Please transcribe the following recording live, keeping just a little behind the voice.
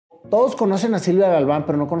Todos conocen a Silvia Galván,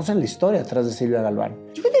 pero no conocen la historia atrás de Silvia Galván.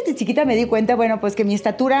 Yo desde chiquita me di cuenta, bueno, pues que mi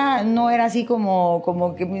estatura no era así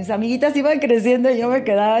como que mis amiguitas iban creciendo y yo me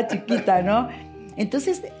quedaba chiquita, ¿no?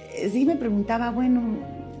 Entonces sí me preguntaba, bueno,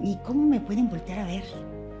 ¿y cómo me pueden voltear a ver?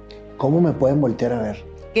 ¿Cómo me pueden voltear a ver?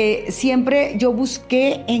 Que siempre yo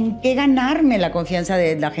busqué en qué ganarme la confianza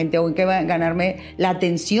de la gente o en qué ganarme la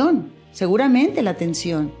atención, seguramente la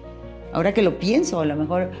atención. Ahora que lo pienso, a lo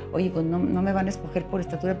mejor, oye, pues no me van a escoger por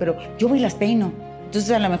estatura, pero yo voy y las peino.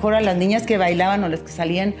 Entonces, a lo mejor a las niñas que bailaban o las que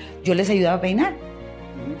salían, yo les ayudaba a peinar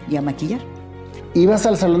y a maquillar. Ibas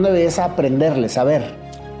al salón de belleza a aprenderles, a ver.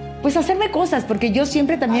 Pues a hacerme cosas, porque yo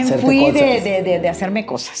siempre también fui de hacerme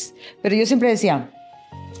cosas. Pero yo siempre decía,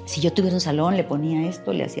 si yo tuviera un salón, le ponía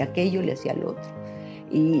esto, le hacía aquello, le hacía lo otro.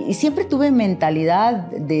 Y siempre tuve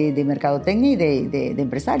mentalidad de mercadotecnia y de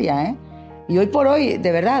empresaria, ¿eh? Y hoy por hoy,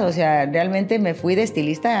 de verdad, o sea, realmente me fui de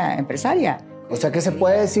estilista a empresaria. O sea, que se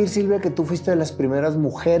puede decir, Silvia, que tú fuiste de las primeras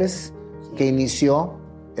mujeres que inició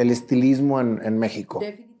el estilismo en México.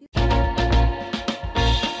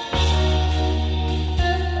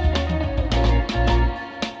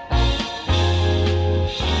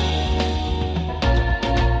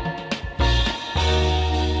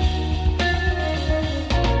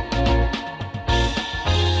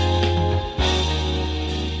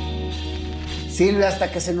 Silvia,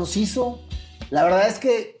 hasta que se nos hizo. La verdad es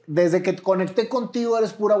que desde que conecté contigo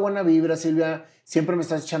eres pura buena vibra, Silvia. Siempre me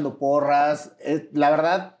estás echando porras. La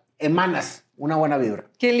verdad, emanas una buena vibra.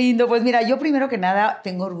 Qué lindo. Pues mira, yo primero que nada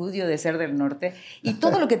tengo orgullo de ser del norte y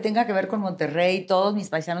todo lo que tenga que ver con Monterrey, todos mis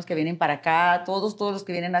paisanos que vienen para acá, todos los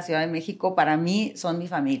que vienen a Ciudad de México, para mí son mi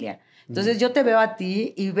familia. Entonces yo te veo a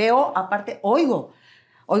ti y veo, aparte, oigo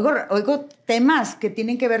temas que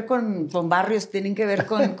tienen que ver con barrios, tienen que ver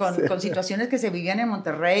con situaciones que se vivían en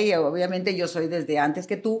Monterrey. Obviamente yo soy desde antes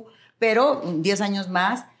que tú, pero 10 años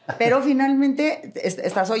más. Pero finalmente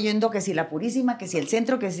estás oyendo que si la Purísima, que si el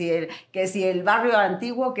centro, que si el barrio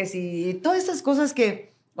antiguo, que si todas estas cosas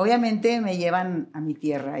que obviamente me llevan a mi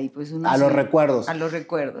tierra. Y pues a los recuerdos. A los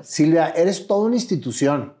recuerdos. Silvia, eres toda una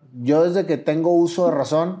institución. Yo desde que tengo uso de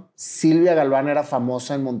razón, Silvia Galván era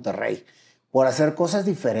famosa en Monterrey por hacer cosas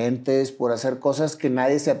diferentes, por hacer cosas que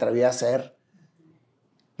nadie se atrevía a hacer.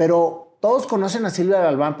 Pero todos conocen a Silvia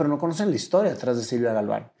Galván, pero no conocen la historia atrás de Silvia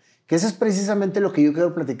Galván. Que eso es precisamente lo que yo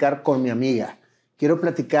quiero platicar con mi amiga. Quiero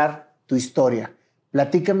platicar tu historia.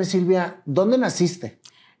 Platícame, Silvia, ¿dónde naciste?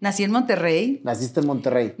 Nací en Monterrey. Naciste en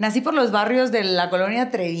Monterrey. Nací por los barrios de la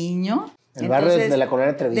colonia Treviño. El barrio de la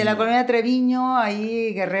colonia Treviño. De la colonia Treviño,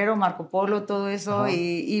 ahí Guerrero, Marco Polo, todo eso.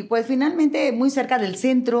 Y pues finalmente muy cerca del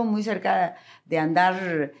centro, muy cerca de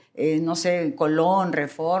andar, no sé, Colón,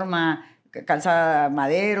 Reforma, Calzada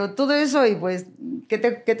Madero, todo eso. Y pues, ¿qué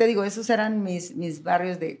te digo? Esos eran mis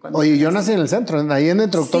barrios de cuando... Oye, yo nací en el centro, ahí en el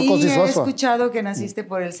Doctor Cos y Sí, he Soso. escuchado que naciste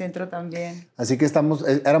por el centro también. Así que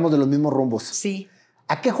éramos de los mismos rumbos. Sí.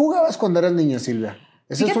 ¿A qué jugabas cuando eras niña, Silvia?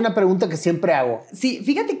 Esa es una pregunta que siempre hago. Sí,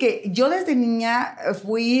 fíjate que yo desde niña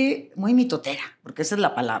fui muy mitotera, porque esa es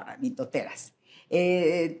la palabra, mitoteras.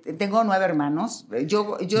 Tengo 9 hermanos.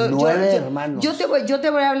 9 hermanos. Yo te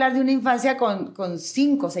voy a hablar de una infancia con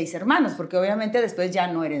 5 o 6 hermanos, porque obviamente después ya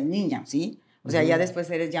no eres niña, ¿sí? O sea, ya después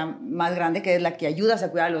eres ya más grande, que es la que ayudas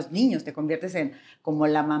a cuidar a los niños. Te conviertes en como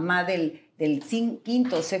la mamá del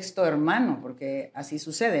quinto o sexto hermano, porque así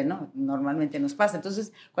sucede, ¿no? Normalmente nos pasa.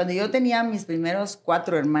 Entonces, cuando yo tenía mis primeros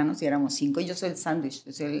 4 hermanos, y éramos 5, y yo soy el sándwich,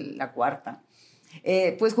 yo soy la cuarta,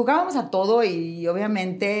 pues jugábamos a todo y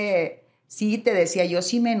obviamente... Sí, te decía, yo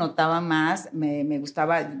sí me notaba más, me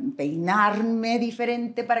gustaba peinarme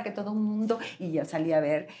diferente para que todo el mundo, y ya salía a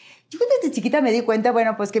ver. Yo desde chiquita me di cuenta,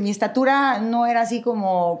 bueno, pues que mi estatura no era así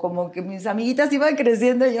como que mis amiguitas iban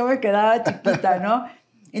creciendo y yo me quedaba chiquita, ¿no?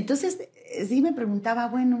 Entonces, sí me preguntaba,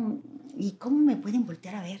 bueno, ¿y cómo me pueden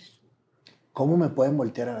voltear a ver? ¿Cómo me pueden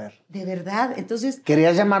voltear a ver? De verdad, entonces...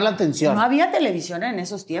 Querías llamar la atención. No había televisión en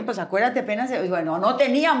esos tiempos, acuérdate, apenas... Bueno, no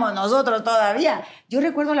teníamos nosotros todavía. Yo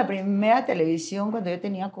recuerdo la primera televisión cuando yo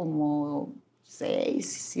tenía como 6,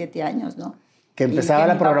 7 años, ¿no? Que empezaba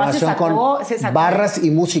la programación con barras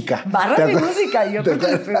y música. Barras y música, yo creo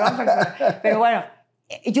que... Pero bueno,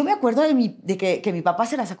 yo me acuerdo de que mi papá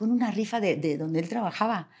se la sacó en una rifa de donde él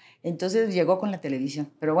trabajaba. Entonces llegó con la televisión.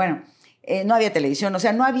 Pero bueno... no había televisión, o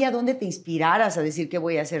sea, no había donde te inspiraras a decir qué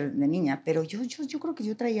voy a hacer de niña, pero yo creo que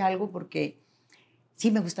yo traía algo porque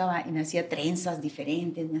sí me gustaba y me hacía trenzas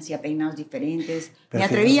diferentes, me hacía peinados diferentes, me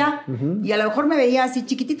atrevía y a lo mejor me veía así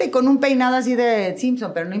chiquitita y con un peinado así de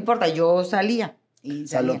Simpson, pero no importa, yo salía. Y o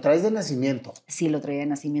sea, lo traes de nacimiento. Sí, lo traía de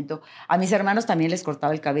nacimiento. A mis hermanos también les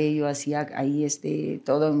cortaba el cabello, hacía ahí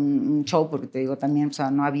todo un show, porque te digo también, o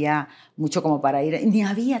sea, no había mucho como para ir, ni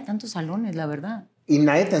había tantos salones, la verdad. ¿Y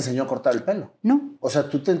nadie te enseñó a cortar el pelo? No. O sea,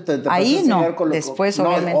 tú te ahí pasaste a enseñar no, con después no,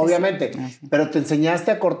 obviamente. obviamente, sí. Pero te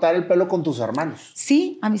enseñaste a cortar el pelo con tus hermanos.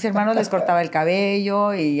 Sí, a mis hermanos les cortaba el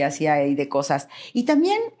cabello y hacía ahí de cosas. Y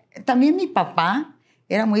también mi papá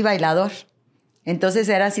era muy bailador. Entonces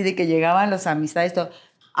era así de que llegaban los amistades,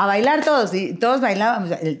 a bailar todos, y todos bailábamos,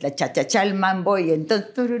 la cha-cha-cha, el mambo, y entonces,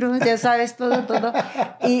 ya sabes, todo.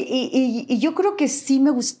 Y yo creo que sí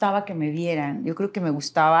me gustaba que me vieran, yo creo que me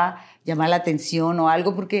gustaba llamar la atención o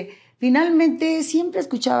algo, porque finalmente siempre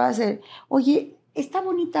escuchaba hacer, oye, está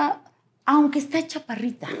bonita, aunque está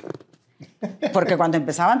chaparrita. Porque cuando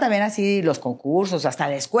empezaban también así los concursos, hasta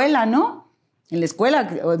la escuela, ¿no? En la escuela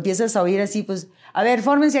o empiezas a oír así, pues, a ver,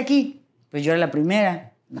 fórmense aquí. Pues yo era la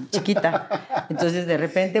primera. Chiquita. Entonces, de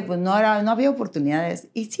repente, pues no había oportunidades.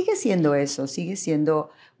 Y sigue siendo eso, sigue siendo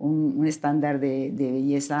un estándar de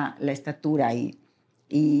belleza, la estatura.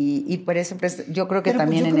 Y por eso, pues, yo creo que pero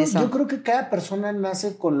también pues en eso... Yo creo que cada persona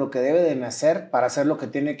nace con lo que debe de nacer para hacer lo que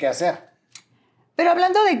tiene que hacer. Pero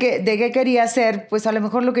hablando de qué quería hacer, pues a lo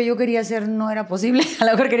mejor lo que yo quería hacer no era posible. A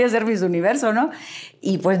lo mejor quería ser Miss Universo, ¿no?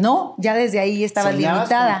 Y pues no, ya desde ahí estaba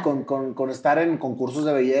limitada. Con estar en concursos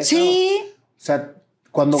de belleza? Sí. O sea...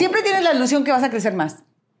 Siempre tienes la ilusión que vas a crecer más.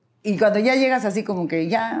 Y cuando ya llegas así como que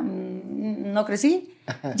ya no crecí,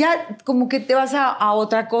 ya como que te vas a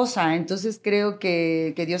otra cosa. Entonces creo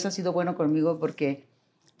que Dios ha sido bueno conmigo porque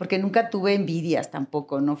nunca tuve envidias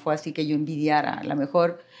tampoco. No fue así que yo envidiara. A lo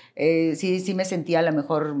mejor sí me sentía a lo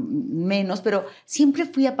mejor menos, pero siempre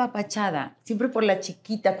fui apapachada. Siempre por la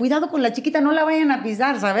chiquita. Cuidado con la chiquita, no la vayan a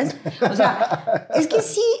pisar, ¿sabes? O sea, es que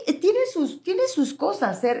sí, tiene sus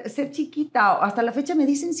cosas ser chiquita. Hasta la fecha me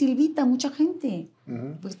dicen Silvita, mucha gente.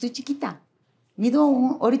 Pues estoy chiquita.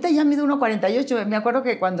 Ahorita ya mido 1.48. Me acuerdo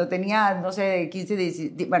que cuando tenía, no sé, 15,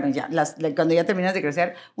 16, bueno, ya, cuando ya terminas de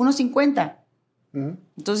crecer, 1.50.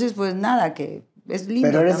 Entonces, pues nada, que es lindo.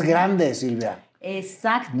 Pero eres también. grande, Silvia.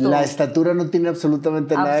 Exacto. La estatura no tiene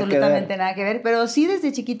absolutamente nada que ver. Absolutamente nada que ver. Pero sí,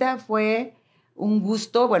 desde chiquita fue un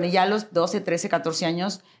gusto. Bueno, ya a los 12, 13, 14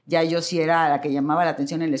 años, ya yo sí era la que llamaba la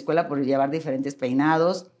atención en la escuela por llevar diferentes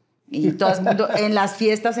peinados. Y todo el mundo, en las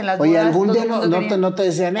fiestas, en las bodas. Oye, algún día no te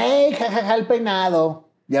decían, ¡ey, jajaja, el peinado!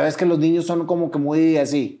 Ya ves que los niños son como que muy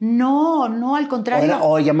así. No, al contrario.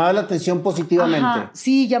 O llamaba la atención positivamente. Ajá,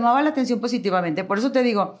 sí, llamaba la atención positivamente. Por eso te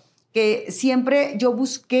digo que siempre yo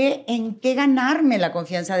busqué en qué ganarme la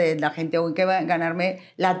confianza de la gente o en qué ganarme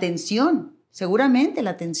la atención. Seguramente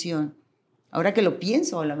la atención. Ahora que lo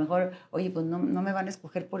pienso, a lo mejor, oye, pues no me van a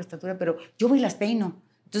escoger por estatura, pero yo voy y las peino.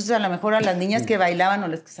 Entonces, a lo mejor a las niñas que bailaban o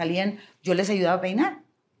las que salían, yo les ayudaba a peinar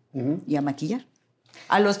y a maquillar.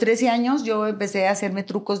 A los 13 años yo empecé a hacerme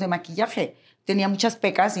trucos de maquillaje. Tenía muchas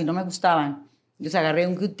pecas y no me gustaban. Entonces agarré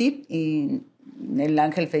un Q-tip y el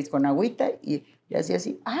Ángel Face con agüita y hacía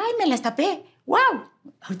así. ¡Ay, me las tapé! ¡Wow!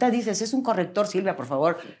 Ahorita dices, es un corrector, Silvia, por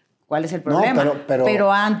favor. ¿Cuál es el problema? No,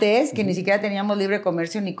 pero antes, que ni siquiera teníamos libre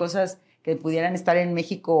comercio ni cosas que pudieran estar en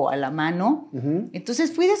México a la mano,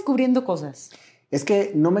 entonces fui descubriendo cosas. Es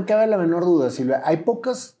que no me cabe la menor duda, Silvia.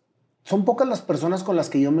 Son pocas las personas con las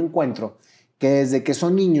que yo me encuentro que desde que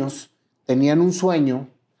son niños tenían un sueño,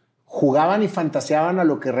 jugaban y fantaseaban a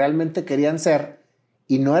lo que realmente querían ser,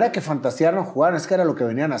 y no era que fantasearan o jugaran, es que era lo que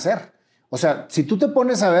venían a hacer. O sea, si tú te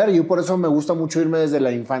pones a ver, y yo por eso me gusta mucho irme desde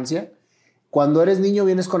la infancia, cuando eres niño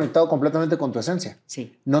vienes conectado completamente con tu esencia.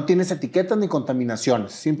 Sí. No tienes etiquetas ni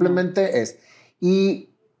contaminaciones, simplemente es. Y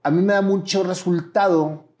a mí me da mucho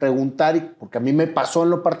resultado preguntar, porque a mí me pasó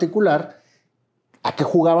en lo particular, a qué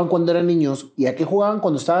jugaban cuando eran niños y a qué jugaban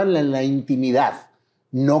cuando estaban en la intimidad,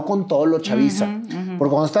 no con todo lo chaviza.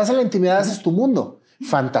 Porque cuando estás en la intimidad haces tu mundo,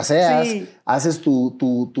 fantaseas, haces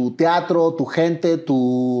tu teatro, tu gente,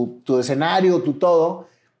 tu escenario, tu todo,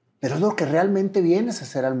 pero es lo que realmente vienes a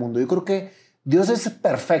hacer al mundo. Yo creo que Dios es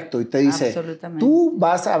perfecto y te dice, tú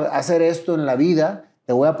vas a hacer esto en la vida,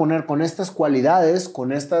 te voy a poner con estas cualidades,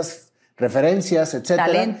 con estas referencias, etcétera,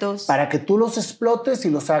 talentos, para que tú los explotes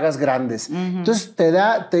y los hagas grandes. Entonces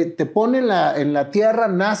te pone en la tierra,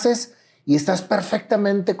 naces y estás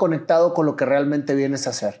perfectamente conectado con lo que realmente vienes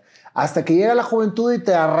a hacer. Hasta que llega la juventud y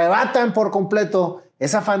te arrebatan por completo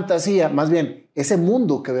esa fantasía, más bien ese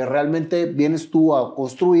mundo que realmente vienes tú a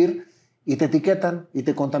construir, y te etiquetan y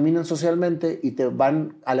te contaminan socialmente y te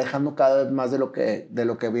van alejando cada vez más de lo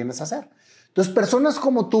que vienes a hacer. Entonces, personas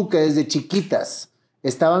como tú que desde chiquitas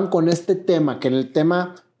estaban con este tema, que en el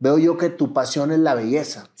tema veo yo que tu pasión es la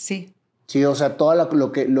belleza. Sí. Sí, o sea, todo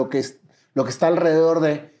lo que está alrededor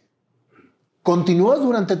de... continúas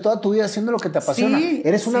durante toda tu vida haciendo lo que te apasiona. Sí,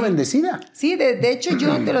 Eres una bendecida. Sí, de hecho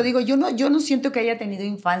yo te lo digo, yo no siento que haya tenido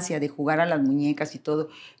infancia de jugar a las muñecas y todo.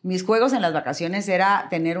 Mis juegos en las vacaciones era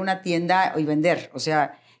tener una tienda y vender, o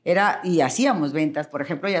sea, y hacíamos ventas, por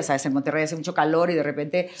ejemplo, ya sabes, en Monterrey hace mucho calor y de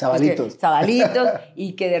repente... Sabalitos. Sabalitos,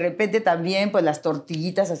 y que de repente también, pues, las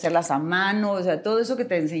tortillitas, hacerlas a mano, o sea, todo eso que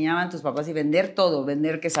te enseñaban tus papás y vender todo,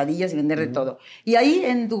 vender quesadillas y vender de todo. Y ahí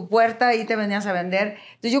en tu puerta, ahí te venías a vender.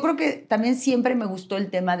 Entonces yo creo que también siempre me gustó el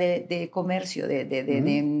tema de comercio,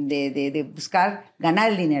 de buscar ganar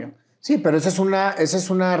el dinero. Sí, pero esa es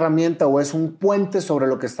una herramienta o es un puente sobre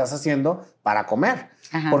lo que estás haciendo para comer.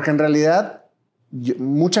 Ajá. Porque en realidad...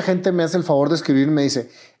 mucha gente me hace el favor de escribir y me dice,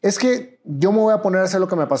 es que yo me voy a poner a hacer lo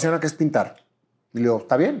que me apasiona, que es pintar. Y le digo,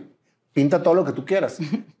 está bien, pinta todo lo que tú quieras,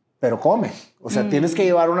 pero come. O sea, tienes que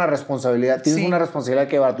llevar una responsabilidad, tienes una responsabilidad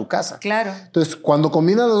que llevar a tu casa. Claro. Entonces, cuando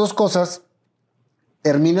combinas las dos cosas,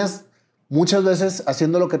 terminas muchas veces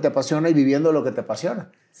haciendo lo que te apasiona y viviendo lo que te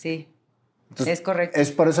apasiona. Sí. Entonces, es correcto.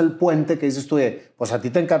 Es por eso el puente que dices tú de, pues a ti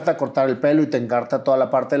te encanta cortar el pelo y te encanta toda la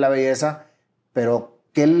parte de la belleza, pero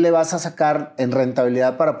 ¿qué le vas a sacar en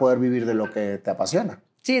rentabilidad para poder vivir de lo que te apasiona?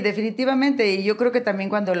 Sí, definitivamente. Y yo creo que también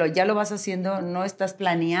cuando ya lo vas haciendo, no estás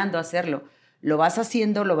planeando hacerlo. Lo vas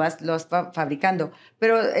haciendo, lo vas fabricando.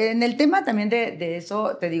 Pero en el tema también de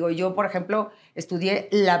eso, te digo, yo, por ejemplo, estudié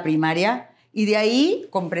la primaria y de ahí,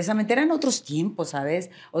 precisamente, eran otros tiempos, ¿sabes?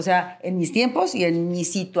 O sea, en mis tiempos y en mi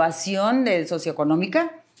situación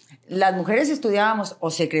socioeconómica, las mujeres estudiábamos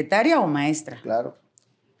o secretaria o maestra. Claro.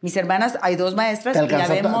 Mis hermanas, hay 2 maestras y la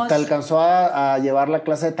vemos... ¿Te alcanzó a llevar la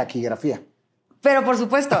clase de taquigrafía? Pero por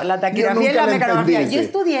supuesto, la taquigrafía y la mecanografía. Entendí, yo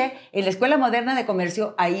estudié en la Escuela Moderna de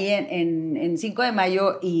Comercio, ahí en 5 de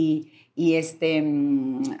Mayo y el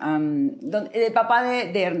papá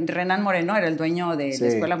de Renan Moreno era el dueño de la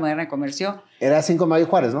Escuela Moderna de Comercio. Era 5 de Mayo y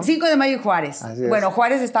Juárez, ¿no? 5 de Mayo y Juárez. Bueno,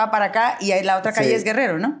 Juárez estaba para acá y la otra calle es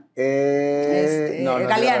Guerrero, ¿no? No,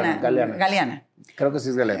 Galeana. Creo que sí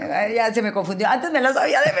es Galeana. Ya se me confundió. Antes me lo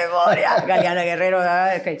sabía de memoria. Galeana, Guerrero.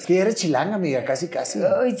 Okay. Es que eres chilanga, amiga, casi.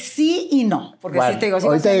 Sí y no. Porque bueno, sí te digo...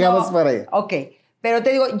 ahorita llegamos para allá. Ok. Pero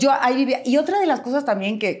te digo, yo ahí vivía. Y otra de las cosas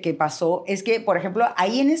también que pasó es que, por ejemplo,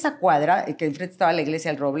 ahí en esa cuadra, que enfrente estaba la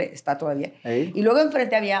iglesia del Roble, está todavía, y luego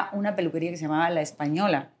enfrente había una peluquería que se llamaba La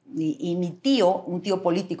Española. Y mi tío, un tío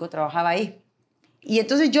político, trabajaba ahí. Y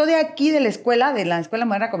entonces yo de aquí, de la Escuela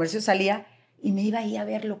Moderna de Comercio, salía y me iba ahí a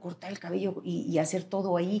verlo, cortar el cabello y hacer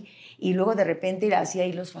todo ahí. Y luego de repente hacía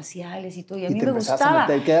ahí los faciales y todo. Y a mí me gustaba.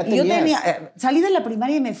 ¿Qué edad tenías? Salí de la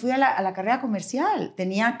primaria y me fui a la carrera comercial.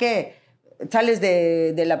 Tenía que... Sales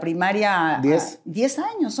de la primaria... 10. 10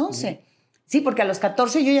 años, 11. Sí, porque a los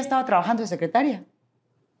 14 yo ya estaba trabajando de secretaria.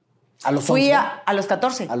 ¿A los 11? Fui a los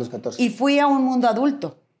 14. A los 14. Y fui a un mundo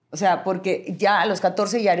adulto. O sea, porque ya a los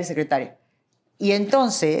 14 ya eres secretaria. Y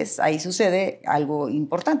entonces ahí sucede algo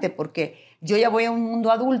importante, porque yo ya voy a un mundo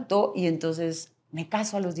adulto y entonces me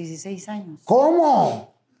caso a los 16 años.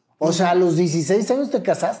 ¿Cómo? O sea, a los 16 años te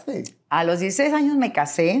casaste. A los 16 años me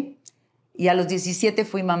casé y a los 17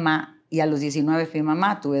 fui mamá y a los 19 fui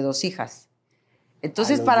mamá, tuve 2 hijas.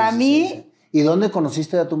 Entonces para 16. Mí... ¿Y dónde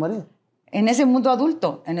conociste a tu marido? En ese mundo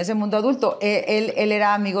adulto, Él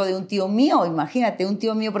era amigo de un tío mío, imagínate, un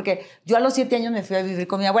tío mío, porque yo a los 7 años me fui a vivir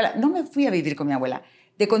con mi abuela. No me fui a vivir con mi abuela.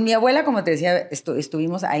 Con mi abuela, como te decía,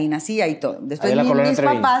 estuvimos ahí, nací ahí todo. Después mis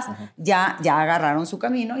papás ya agarraron su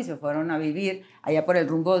camino y se fueron a vivir allá por el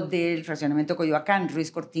rumbo del fraccionamiento Coyoacán,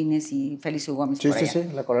 Ruiz Cortines y Félix U. Gómez. Sí,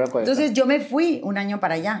 la colonia Coyoacán. Entonces yo me fui un año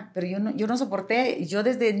para allá, pero yo no soporté. Yo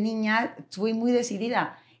desde niña fui muy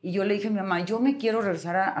decidida. Y yo le dije a mi mamá, yo me quiero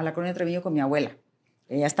regresar a la colonia Treviño con mi abuela.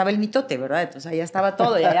 Ya estaba el mitote, ¿verdad? Entonces allá estaba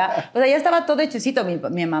todo, allá estaba todo hechecito.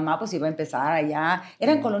 Mi mamá pues iba a empezar allá.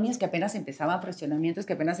 Eran colonias que apenas empezaban, fraccionamientos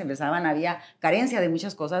que apenas empezaban, había carencia de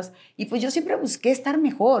muchas cosas. Y pues yo siempre busqué estar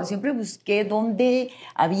mejor, siempre busqué dónde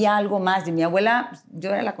había algo más. De mi abuela, pues, yo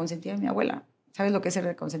era la consentida de mi abuela. ¿Sabes lo que es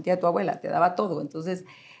ser consentida de tu abuela? Te daba todo. Entonces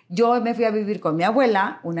yo me fui a vivir con mi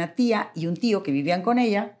abuela, una tía y un tío que vivían con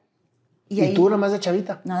ella. ¿Y tú nada más de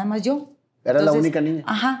chavita? Nada más yo. Eras la única niña.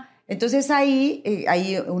 Ajá. Entonces ahí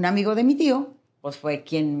un amigo de mi tío, pues fue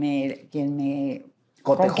quien me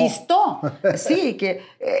Cotejó. Conquistó. Sí, que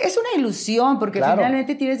es una ilusión, porque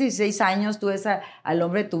finalmente tienes 16 años, tú ves al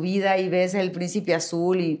hombre de tu vida y ves el príncipe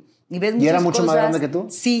azul y ves muchas cosas. ¿Y era mucho más grande que tú?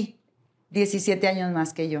 Sí, 17 años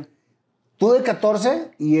más que yo. ¿Tú de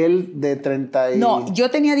 14 y él de 30? No, yo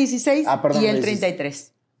tenía 16 y él 16.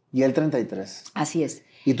 33. Y él 33. Así es.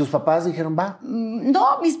 ¿Y tus papás dijeron, va?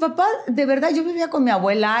 No, mis papás, de verdad, yo vivía con mi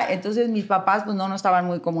abuela, entonces mis papás pues no estaban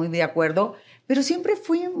muy de acuerdo, pero siempre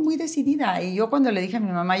fui muy decidida. Y yo cuando le dije a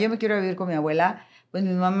mi mamá, yo me quiero vivir con mi abuela, pues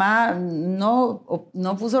mi mamá no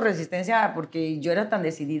puso resistencia porque yo era tan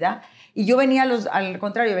decidida. Y yo venía, al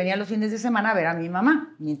contrario, venía los fines de semana a ver a mi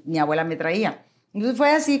mamá. Mi abuela me traía. Entonces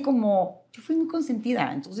fue así como, yo fui muy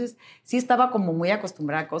consentida. Entonces sí estaba como muy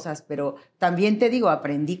acostumbrada a cosas, pero también te digo,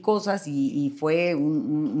 aprendí cosas y fue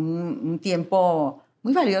un tiempo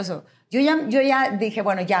muy valioso. Yo ya dije,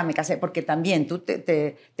 bueno, ya me casé, porque también tú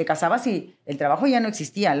te casabas y el trabajo ya no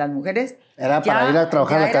existía. Las mujeres... Era para ir a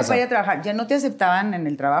trabajar a la casa. Era para ir a trabajar. Ya no te aceptaban en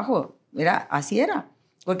el trabajo. Así era.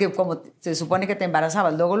 Porque como se supone que te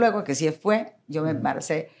embarazabas luego, que sí fue, yo me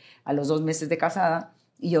embaracé a los 2 meses de casada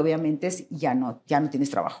y obviamente ya no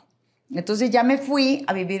tienes trabajo. Entonces ya me fui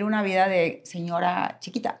a vivir una vida de señora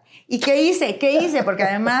chiquita. ¿Y qué hice? Porque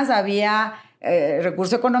además había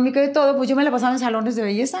recurso económico y de todo, pues yo me la pasaba en salones de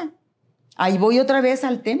belleza. Ahí voy otra vez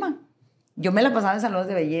al tema. Yo me la pasaba en salones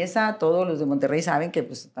de belleza, todos los de Monterrey saben que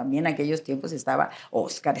pues también en aquellos tiempos estaba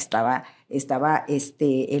Oscar, estaba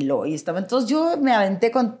Eloy, entonces yo me aventé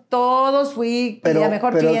con todos, fui la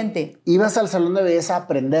mejor cliente. ¿Ibas al salón de belleza a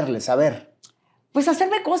aprenderles, a ver? Pues a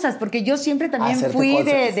hacerme cosas, porque yo siempre también fui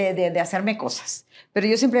de hacerme cosas. Pero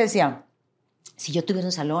yo siempre decía, si yo tuviera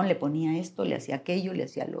un salón, le ponía esto, le hacía aquello, le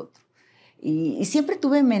hacía lo otro. Y siempre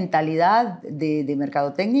tuve mentalidad de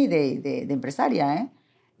mercadotecnia y de empresaria, ¿eh?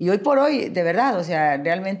 Y hoy por hoy, de verdad, o sea,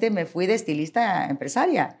 realmente me fui de estilista a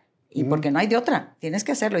empresaria. Y porque no hay de otra, tienes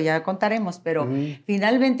que hacerlo, ya contaremos. Pero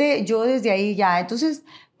finalmente yo desde ahí ya, entonces,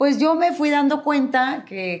 pues yo me fui dando cuenta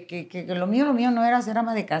que lo mío no era ser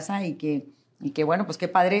ama de casa y que bueno, pues qué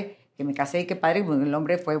padre que me casé y qué padre, pues el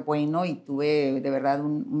hombre fue bueno y tuve de verdad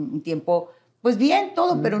un tiempo, pues bien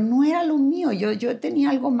todo, pero no era lo mío. Yo tenía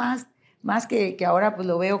algo más que ahora pues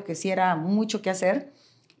lo veo que sí era mucho que hacer.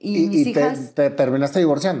 Y mis hijas... ¿Te terminaste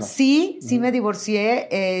divorciando? Sí me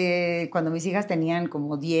divorcié cuando mis hijas tenían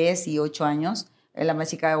como 10 y 8 años. La más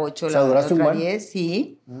chica 8, la otra 10.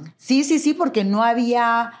 Sí. Sí, porque no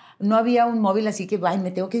había un móvil así que, ay, me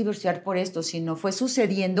tengo que divorciar por esto, sino fue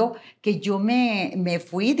sucediendo que yo me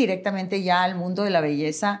fui directamente ya al mundo de la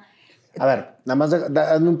belleza. A ver, nada más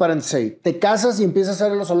dame un paréntesis ahí. Te casas y empiezas a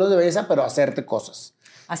hacer los salones de belleza, pero a hacerte cosas.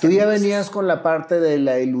 Tú ya venías con la parte de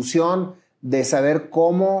la ilusión de saber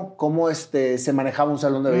cómo se manejaba un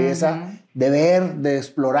salón de belleza, de ver, de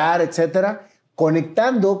explorar, etcétera,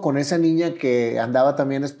 conectando con esa niña que andaba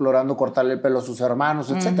también explorando cortarle el pelo a sus hermanos,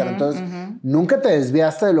 etcétera. Entonces, nunca te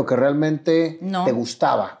desviaste de lo que realmente te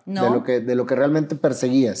gustaba, de lo que realmente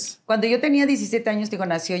perseguías. Cuando yo tenía 17 años,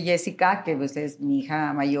 nació Jessica, que pues, es mi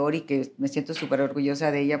hija mayor y que me siento súper orgullosa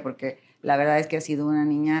de ella porque la verdad es que ha sido una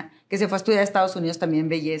niña que se fue a estudiar a Estados Unidos también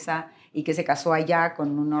belleza y que se casó allá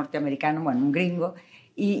con un norteamericano, bueno, un gringo.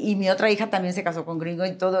 Y mi otra hija también se casó con gringo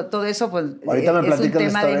y todo eso pues, es un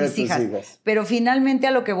tema de mis hijas. Pero finalmente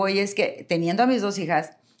a lo que voy es que teniendo a mis 2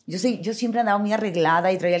 hijas, yo siempre andaba muy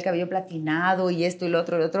arreglada y traía el cabello platinado y esto y lo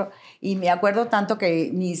otro. Y me acuerdo tanto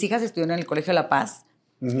que mis hijas estudiaron en el Colegio La Paz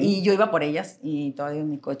y yo iba por ellas y todavía en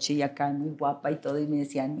mi coche y acá muy guapa y todo. Y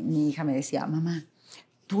mi hija me decía, mamá,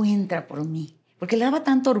 tú entra por mí. Porque le daba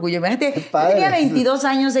tanto orgullo. Imagínate, yo tenía 22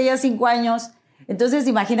 años, ella 5 años. Entonces,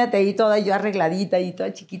 imagínate ahí toda yo arregladita y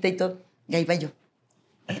toda chiquita y todo. Y ahí va yo.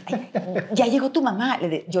 Ya llegó tu mamá.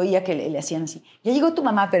 Yo oía que le hacían así. Ya llegó tu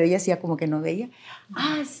mamá, pero ella hacía como que no veía.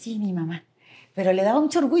 Ah, sí, mi mamá. Pero le daba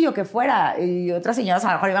mucho orgullo que fuera. Y otras señoras a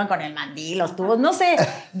lo mejor iban con el mandil, los tubos, no sé.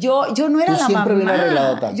 Yo no era la mamá. Siempre bien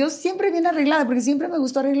arregladota. Yo siempre bien arreglada, porque siempre me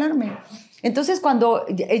gustó arreglarme. Entonces, cuando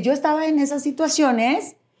yo estaba en esas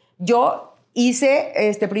situaciones, yo hice,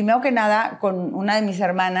 primero que nada, con una de mis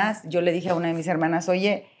hermanas, yo le dije a una de mis hermanas,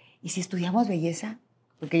 oye, ¿y si estudiamos belleza?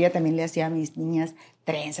 Porque ella también le hacía a mis niñas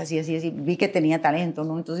trenzas y así, vi que tenía talento,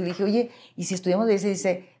 ¿no? Entonces le dije, oye, ¿y si estudiamos belleza? Y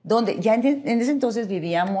dice, ¿dónde? Ya en ese entonces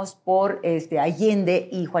vivíamos por Allende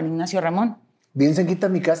y Juan Ignacio Ramón. ¿Bien cerquita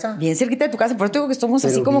de mi casa? Bien cerquita de tu casa, por eso digo que estamos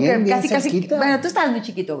así como que casi. Bueno, tú estabas muy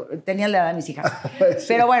chiquito, tenías la edad de mis hijas. Sí.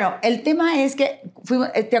 Pero bueno, el tema es que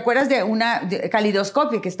fuimos, ¿te acuerdas de una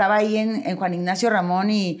calidoscopio que estaba ahí en Juan Ignacio Ramón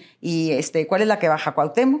y ¿cuál es la que baja?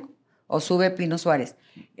 ¿Cuauhtémoc? ¿O sube Pino Suárez?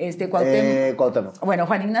 Cuauhtémoc. Bueno,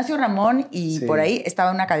 Juan Ignacio Ramón y por ahí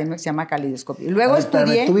estaba una academia que se llama Calidoscopio. Y luego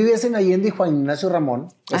estudié... Tú vivías en Allende y Juan Ignacio Ramón,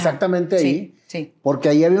 exactamente ahí, sí. Porque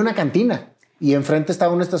ahí había una cantina y enfrente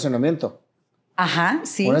estaba un estacionamiento. Ajá,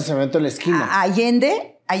 sí. Un estacionamiento en la esquina.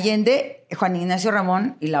 Allende, Juan Ignacio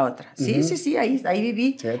Ramón y la otra. Sí, ahí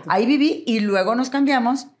viví. Sí. Ahí viví y luego nos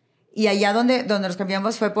cambiamos y allá donde nos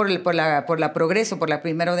cambiamos fue por la Progreso, por la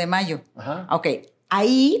 1 de Mayo. Ajá. Ok.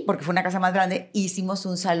 Ahí, porque fue una casa más grande, hicimos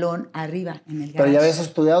un salón arriba en el garage. ¿Pero ya habías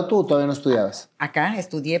estudiado tú o todavía no estudiabas? Acá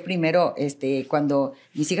estudié primero, cuando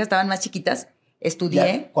mis hijas estaban más chiquitas,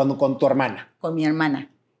 estudié. Ya, ¿con tu hermana? Con mi hermana.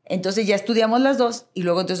 Entonces ya estudiamos las dos y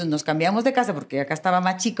luego entonces nos cambiamos de casa porque acá estaba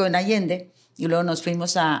más chico en Allende y luego nos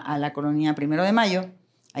fuimos a la colonia 1 de Mayo,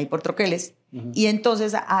 ahí por Troqueles. Y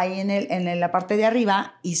entonces ahí en la parte de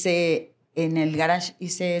arriba en el garage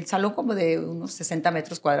hice el salón como de unos 60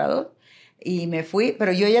 metros cuadrados y me fui,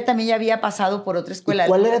 pero yo también ya había pasado por otra escuela. ¿Y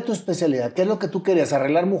cuál era tu especialidad? ¿Qué es lo que tú querías?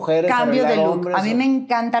 ¿Arreglar mujeres? Cambio ¿Arreglar de look. hombres? A mí me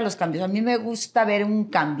encantan los cambios. A mí me gusta ver un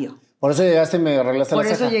cambio. Por eso llegaste y me arreglaste la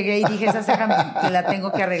ceja. Por eso llegué y dije, esa ceja la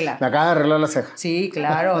tengo que arreglar. Me acaba de arreglar la ceja. Sí,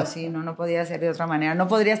 claro, sí, no podía ser de otra manera. No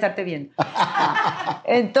podría estarte bien.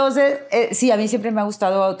 Entonces, sí, a mí siempre me ha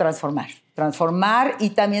gustado transformar y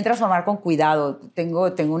también transformar con cuidado.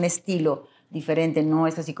 Tengo un estilo diferente, no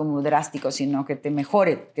es así como drástico, sino que te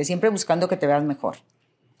mejore, que siempre buscando que te veas mejor.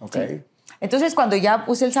 Ok. Sí. Entonces, cuando ya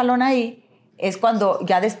puse el salón ahí, es cuando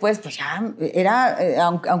ya después, pues ya era,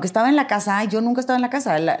 aunque estaba en la casa, yo nunca estaba en la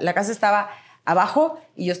casa. La casa estaba abajo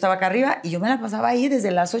y yo estaba acá arriba y yo me la pasaba ahí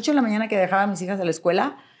desde las 8 de la mañana que dejaba a mis hijas a la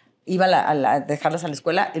escuela, iba a dejarlas a la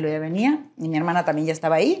escuela y luego ya venía y mi hermana también ya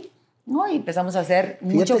estaba ahí, ¿no? Y empezamos a hacer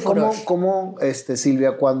mucho furor. Cómo,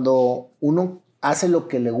 Silvia, cuando uno hace lo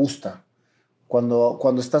que le gusta,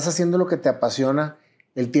 cuando estás haciendo lo que te apasiona,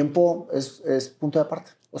 el tiempo es punto de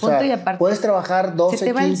aparte. O sea, puedes trabajar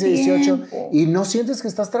 12, 15, 18 y no sientes que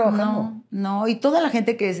estás trabajando. No, y toda la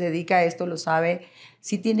gente que se dedica a esto lo sabe.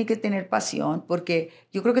 Sí tiene que tener pasión, porque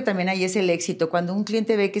yo creo que también ahí es el éxito. Cuando un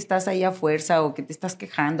cliente ve que estás ahí a fuerza o que te estás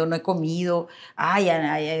quejando, no he comido, ay,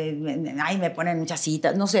 me ponen muchas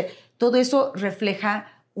citas, no sé. Todo eso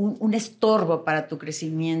refleja un estorbo para tu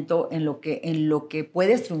crecimiento en lo que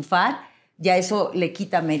puedes triunfar. Ya eso le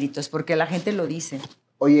quita méritos, porque la gente lo dice.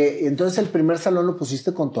 Oye, entonces el primer salón lo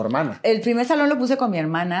pusiste con tu hermana. El primer salón lo puse con mi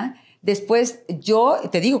hermana. Después, yo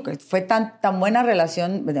te digo que fue tan buena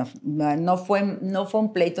relación, no fue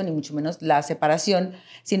un pleito, ni mucho menos la separación,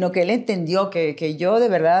 sino que él entendió que yo de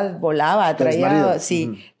verdad volaba,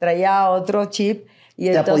 traía otro chip. Y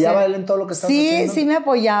 ¿Te apoyaba él en todo lo que estabas haciendo? Sí me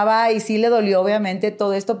apoyaba y sí le dolió obviamente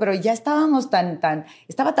todo esto, pero ya estábamos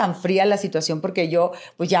estaba tan fría la situación porque yo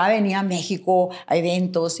pues ya venía a México a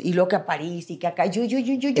eventos y luego que a París y que acá. Yo.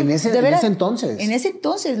 En ese entonces. En ese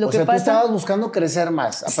entonces. Tú estabas buscando crecer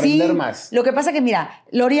más, aprender más. Lo que pasa que mira,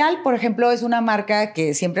 L'Oréal, por ejemplo, es una marca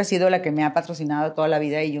que siempre ha sido la que me ha patrocinado toda la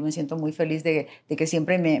vida y yo me siento muy feliz de que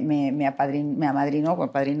siempre me apadrinó, o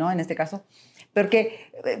apadrinó en este caso. Porque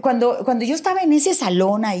cuando yo estaba en ese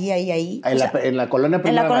salón ahí. En la colonia 1 de Mayo.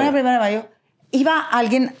 En la colonia 1 de Mayo, iba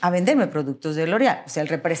alguien a venderme productos de L'Oréal. O sea,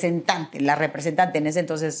 la representante en ese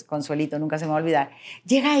entonces, Consuelito, nunca se me va a olvidar.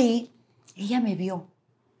 Llega ahí, ella me vio.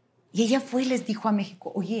 Y ella fue y les dijo a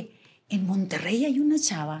México, oye, en Monterrey hay una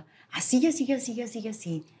chava, así.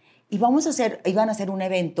 Y iban a hacer un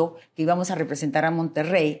evento que íbamos a representar a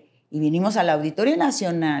Monterrey. Y vinimos al Auditorio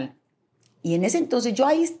Nacional. Y en ese entonces yo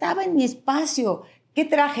ahí estaba en mi espacio. ¿Qué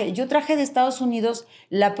traje? Yo traje de Estados Unidos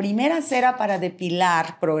la primera cera para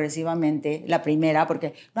depilar progresivamente, la primera,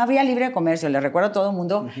 porque no había libre comercio. Le recuerdo a todo el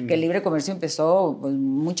mundo que el libre comercio empezó pues,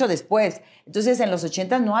 mucho después. Entonces, en los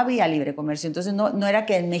 80 no había libre comercio. Entonces, no era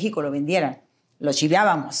que en México lo vendieran. Lo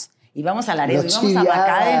chiveábamos. Íbamos a Laredo, íbamos a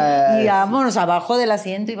McAllen y vámonos abajo del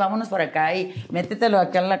asiento y vámonos por acá y métetelo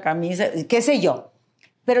acá en la camisa, qué sé yo.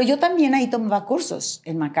 Pero yo también ahí tomaba cursos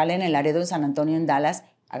en McAllen, en Laredo, en San Antonio, en Dallas.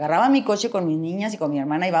 Agarraba mi coche con mis niñas y con mi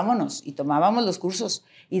hermana y vámonos. Y tomábamos los cursos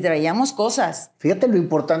y traíamos cosas. Fíjate lo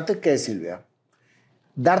importante que es, Silvia.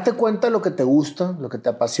 Darte cuenta de lo que te gusta, lo que te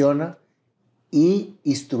apasiona y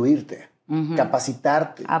instruirte,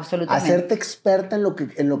 capacitarte. Absolutamente. Hacerte experta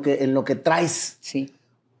en lo que traes. Sí.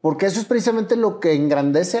 Porque eso es precisamente lo que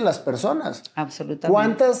engrandece a las personas.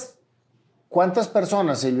 Absolutamente. ¿Cuántas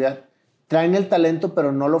personas, Silvia, traen el talento,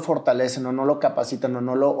 pero no lo fortalecen, o no lo capacitan, o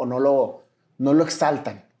no lo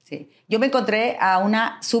exaltan? Sí. Yo me encontré a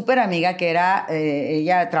una súper amiga que era,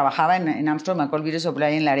 ella trabajaba en Armstrong McCall Beauty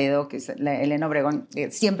Supply en Laredo, que es Elena Obregón.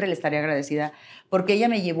 Siempre le estaré agradecida, porque ella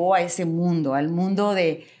me llevó a ese mundo, al mundo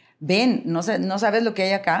de, ven, no sabes lo que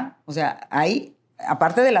hay acá. O sea, hay,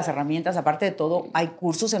 aparte de las herramientas, aparte de todo, hay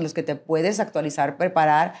cursos en los que te puedes actualizar,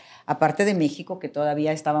 preparar, aparte de México, que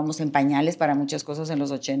todavía estábamos en pañales para muchas cosas en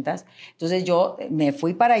los 80s. Entonces yo me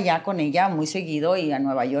fui para allá con ella muy seguido y a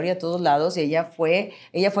Nueva York y a todos lados. Y ella fue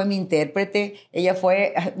mi intérprete.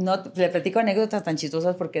 Le platico anécdotas tan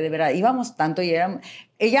chistosas porque de verdad íbamos tanto y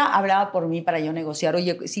ella hablaba por mí para yo negociar.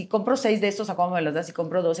 Oye, si compro 6 de estos, ¿a cómo me los das? Si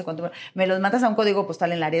compro 12, ¿cuánto me los mandas a un código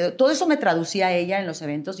postal en Laredo? Todo eso me traducía ella en los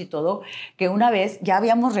eventos y todo, que una vez ya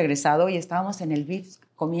habíamos regresado y estábamos en el Vips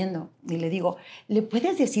comiendo y le digo, ¿le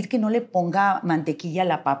puedes decir que no le ponga mantequilla a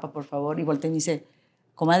la papa, por favor? Y volteé y me dice,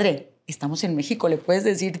 comadre, estamos en México, le puedes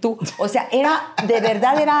decir tú. O sea, de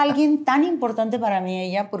verdad era alguien tan importante para mí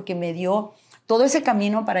ella, porque me dio todo ese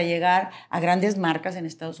camino para llegar a grandes marcas en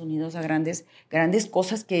Estados Unidos, a grandes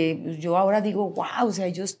cosas que yo ahora digo, wow, o sea,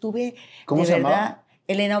 yo estuve ¿Cómo de se verdad... llamaba?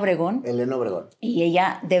 Elena Obregón. Elena Obregón. Y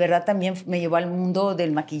ella de verdad también me llevó al mundo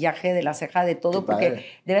del maquillaje, de la ceja, de todo, porque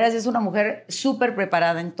de veras es una mujer súper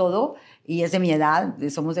preparada en todo y es de mi edad,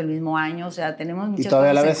 somos del mismo año, o sea, tenemos muchas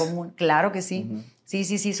cosas en común. Claro que sí. Uh-huh.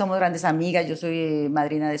 Sí, somos grandes amigas, yo soy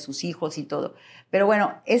madrina de sus hijos y todo. Pero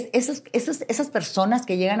bueno, esas personas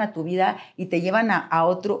que llegan a tu vida y te llevan a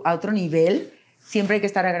otro nivel, siempre hay que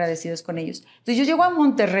estar agradecidos con ellos. Entonces yo llego a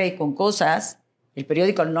Monterrey con cosas, el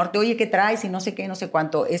periódico El Norte, oye, ¿qué traes? Y no sé qué, no sé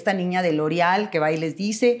cuánto. Esta niña de L'Oreal que va y les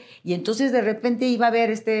dice. Y entonces de repente iba a ver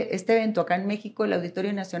este evento acá en México, el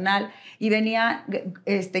Auditorio Nacional, y venían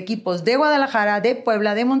equipos de Guadalajara, de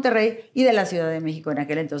Puebla, de Monterrey y de la Ciudad de México, en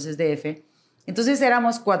aquel entonces DF. Entonces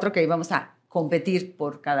éramos 4 que íbamos a competir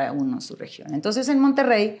por cada uno su región. Entonces en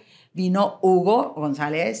Monterrey vino Hugo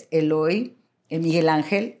González, Eloy, Miguel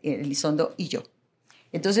Ángel, Elizondo y yo.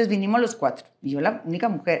 Entonces vinimos los 4. Y yo la única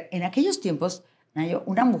mujer. En aquellos tiempos, Nayo,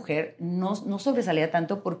 una mujer no sobresalía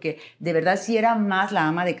tanto, porque de verdad sí era más la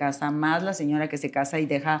ama de casa, más la señora que se casa y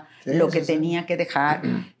deja lo que tenía que dejar.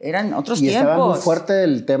 Eran otros tiempos. Y estaba muy fuerte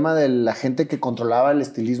el tema de la gente que controlaba el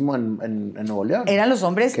estilismo en Nuevo León. Eran los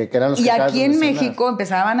hombres. Que eran los y aquí en México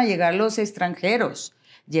empezaban a llegar los extranjeros.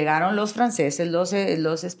 Llegaron los franceses, los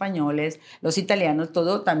españoles, los italianos,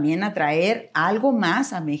 todo también a traer algo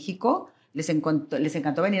más a México. Les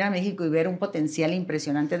encantó venir a México y ver un potencial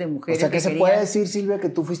impresionante de mujeres. O sea, que se puede decir, Silvia, que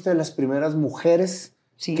tú fuiste de las primeras mujeres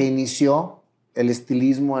que inició el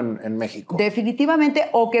estilismo en México. Definitivamente,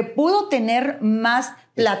 o que pudo tener más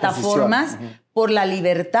plataformas por la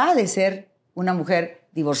libertad de ser una mujer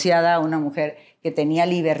divorciada, una mujer que tenía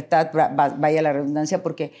libertad, vaya la redundancia,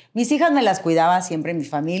 porque mis hijas me las cuidaba siempre, mi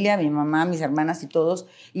familia, mi mamá, mis hermanas y todos,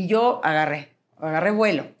 y yo agarré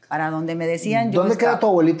vuelo. Para donde me decían yo ¿Dónde queda tu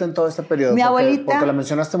abuelita en todo este periodo? Mi abuelita, porque la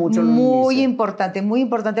mencionaste mucho. Muy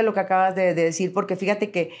importante lo que acabas de decir, porque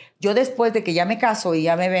fíjate que yo después de que ya me caso y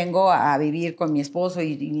ya me vengo a vivir con mi esposo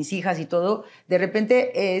y mis hijas y todo, de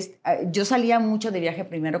repente yo salía mucho de viaje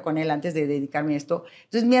primero con él antes de dedicarme a esto.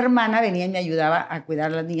 Entonces mi hermana venía y me ayudaba a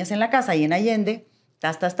cuidar a las niñas en la casa y en Allende, y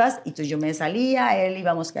entonces yo me salía, él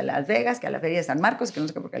íbamos que a Las Vegas, que a la Feria de San Marcos, que no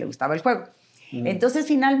sé qué, porque le gustaba el juego. Entonces,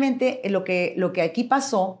 finalmente, lo que aquí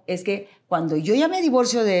pasó es que cuando yo ya me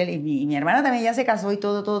divorcio de él y mi hermana también ya se casó y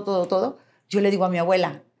todo, yo le digo a mi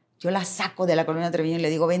abuela, yo la saco de la colonia Treviño y le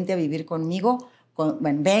digo, vente a vivir conmigo,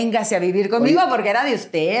 véngase a vivir conmigo. Oye, porque era de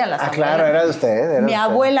usted. Claro, era de usted. Mi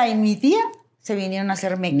abuela y mi tía se vinieron a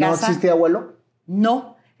hacerme casa. ¿No existía abuelo?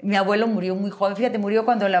 No. Mi abuelo murió muy joven. Fíjate, murió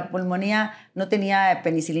cuando la pulmonía no tenía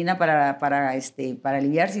penicilina para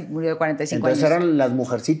aliviarse. Murió de 45 años. Entonces eran las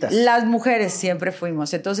mujercitas. Las mujeres siempre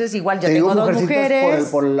fuimos. Entonces igual yo tengo 2 mujeres.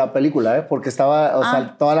 Por la película, porque estaba,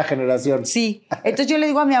 sea, toda la generación. Sí. Entonces yo le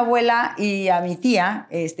digo a mi abuela y a mi tía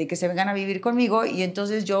que se vengan a vivir conmigo, y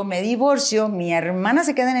entonces yo me divorcio. Mi hermana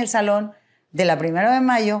se queda en el salón de la 1 de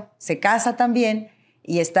mayo, se casa también.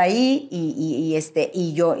 Y está ahí,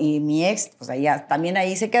 y yo, y mi ex, pues también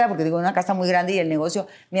ahí se queda, porque digo, una casa muy grande y el negocio,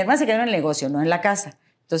 mi hermana se quedó en el negocio, no en la casa.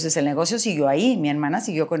 Entonces el negocio siguió ahí, mi hermana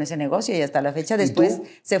siguió con ese negocio y hasta la fecha después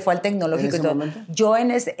se fue al tecnológico. ¿En ese momento? Yo en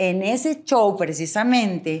ese show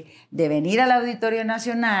precisamente de venir al Auditorio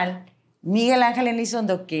Nacional, Miguel Ángel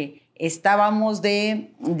Elizondo, que estábamos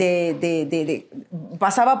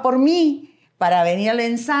pasaba por mí para venir al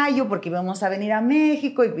ensayo, porque íbamos a venir a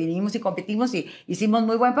México y vinimos y competimos y hicimos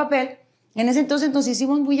muy buen papel. En ese entonces nos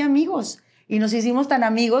hicimos muy amigos y nos hicimos tan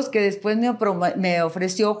amigos que después me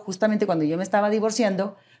ofreció, justamente cuando yo me estaba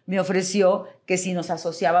divorciando, me ofreció que si nos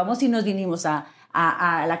asociábamos y nos vinimos a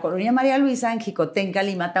la colonia María Luisa en Jicotencal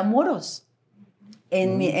y Matamoros.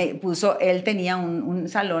 Él tenía un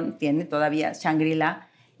salón, tiene todavía, Shangri-La.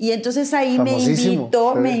 Y entonces ahí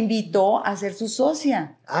me invitó a ser su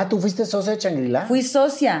socia. Ah, ¿tú fuiste socia de Shangri-La? Fui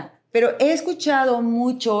socia, pero he escuchado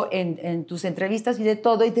mucho en tus entrevistas y de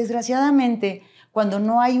todo, y desgraciadamente, cuando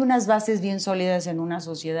no hay unas bases bien sólidas en una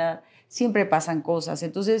sociedad, siempre pasan cosas.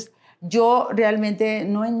 Entonces, yo realmente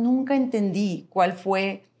nunca entendí cuál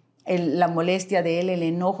fue la molestia de él, el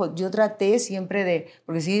enojo. Yo traté siempre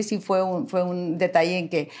porque sí fue un detalle en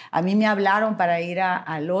que a mí me hablaron para ir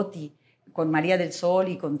a Loti, con María del Sol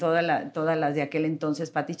y con todas las de aquel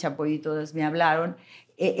entonces, Pati Chapoy y todas me hablaron.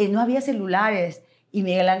 No había celulares y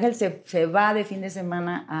Miguel Ángel se va de fin de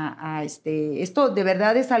semana a esto de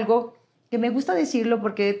verdad es algo que me gusta decirlo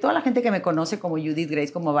porque toda la gente que me conoce como Judith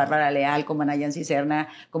Grace, como Bárbara Leal, como Nayansi Serna,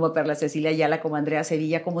 como Perla Cecilia Ayala, como Andrea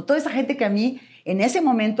Sevilla, como toda esa gente que a mí en ese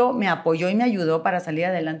momento me apoyó y me ayudó para salir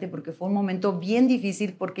adelante, porque fue un momento bien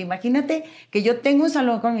difícil, porque imagínate que yo tengo un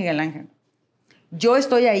salón con Miguel Ángel. Yo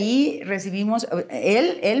estoy ahí, recibimos,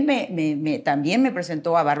 él también me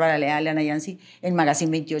presentó a Bárbara Leal y a Nayansi en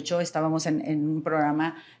Magazine 28, estábamos en un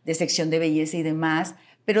programa de sección de belleza y demás,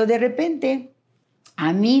 pero de repente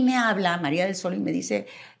a mí me habla María del Sol y me dice,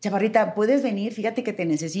 Chaparrita, ¿puedes venir? Fíjate que te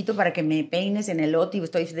necesito para que me peines en el OTI,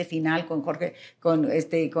 estoy de final con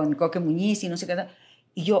Coque Muñiz y no sé qué.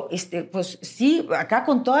 Y yo, pues sí, acá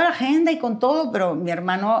con toda la agenda y con todo, pero mi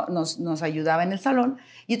hermano nos ayudaba en el salón.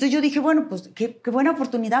 Y entonces yo dije, bueno, pues qué buena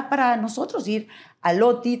oportunidad para nosotros ir al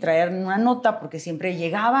Loti, traer una nota, porque siempre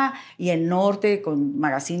llegaba, y el norte con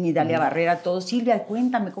Magazine y Dalia Barrera, todo, Silvia,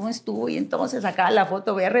 cuéntame cómo estuvo. Y entonces acá la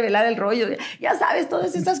foto, voy a revelar el rollo. Ya sabes,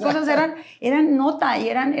 todas estas cosas eran nota y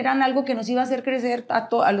eran algo que nos iba a hacer crecer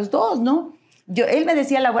a los dos, ¿no? Él me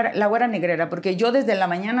decía la güera negrera, porque yo desde la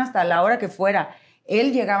mañana hasta la hora que fuera,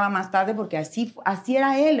 él llegaba más tarde porque así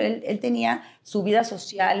era él. Él tenía su vida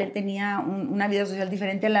social, él tenía una vida social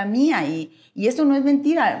diferente a la mía y eso no es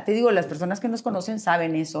mentira. Te digo, las personas que nos conocen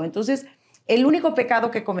saben eso. Entonces, el único pecado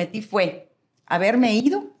que cometí fue haberme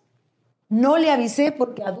ido. No le avisé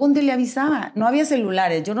porque ¿a dónde le avisaba? No había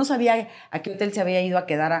celulares. Yo no sabía a qué hotel se había ido a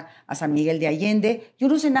quedar a San Miguel de Allende. Yo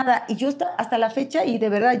no sé nada. Y yo hasta la fecha, y de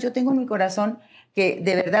verdad, yo tengo en mi corazón que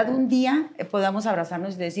de verdad un día podamos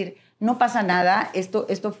abrazarnos y decir, no pasa nada,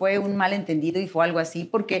 esto fue un malentendido y fue algo así,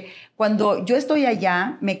 porque cuando yo estoy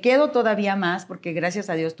allá, me quedo todavía más, porque gracias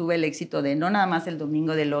a Dios tuve el éxito de no nada más el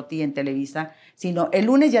domingo de Loti en Televisa, sino el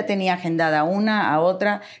lunes ya tenía agendada una a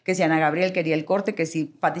otra, que si Ana Gabriel quería el corte, que si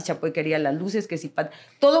Pati Chapoy quería las luces, que si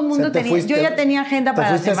todo el mundo tenía, yo ya tenía agenda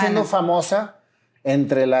para la semana. Te fuiste haciendo famosa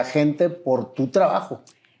entre la gente por tu trabajo.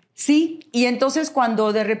 Sí, y entonces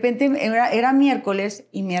cuando de repente era miércoles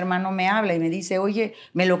y mi hermano me habla y me dice, oye,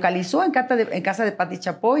 me localizó en casa de Pati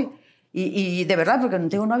Chapoy. Y de verdad, porque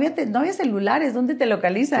no había celulares, ¿dónde te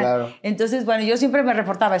localizan? Claro. Entonces, bueno, yo siempre me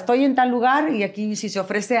reportaba, estoy en tal lugar y aquí si se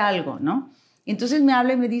ofrece algo, ¿no? Entonces me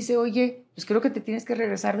habla y me dice, oye, pues creo que te tienes que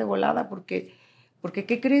regresar de volada porque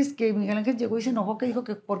 ¿qué crees? Que Miguel Ángel llegó y se enojó, que dijo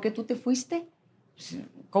que ¿por qué tú te fuiste?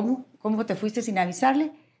 ¿Cómo te fuiste sin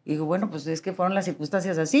avisarle? Y digo, bueno, pues es que fueron las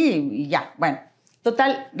circunstancias así y ya. Bueno,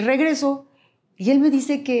 total, regreso y él me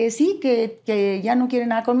dice que sí, que ya no quiere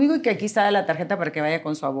nada conmigo y que aquí está la tarjeta para que vaya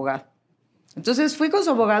con su abogado. Entonces fui con su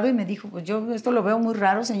abogado y me dijo, pues yo esto lo veo muy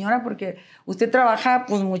raro, señora, porque usted trabaja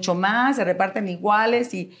pues mucho más, se reparten iguales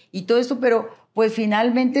y todo esto, pero pues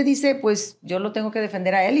finalmente dice, pues yo lo tengo que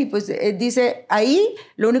defender a él y pues dice, ahí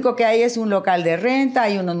lo único que hay es un local de renta,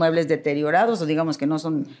 hay unos muebles deteriorados o digamos que no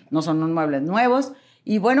son unos muebles nuevos.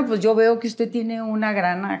 Y bueno, pues yo veo que usted tiene una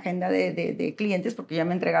gran agenda de clientes porque ya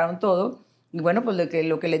me entregaron todo. Y bueno, pues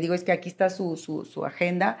lo que le digo es que aquí está su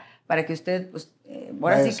agenda para que usted, pues,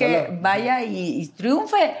 ahora sí que vaya y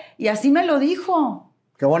triunfe. Y así me lo dijo.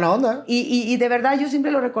 Qué buena onda. Y de verdad yo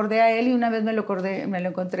siempre lo recordé a él y una vez me lo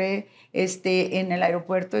encontré en el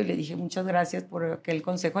aeropuerto y le dije muchas gracias por aquel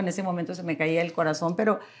consejo. En ese momento se me caía el corazón,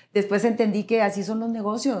 pero después entendí que así son los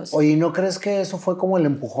negocios. Oye, ¿no crees que eso fue como el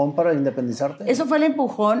empujón para independizarte? Eso fue el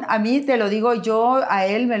empujón. A mí, te lo digo, yo a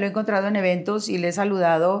él me lo he encontrado en eventos y le he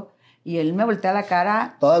saludado y él me voltea la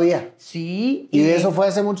cara. ¿Todavía? Sí. ¿Y eso fue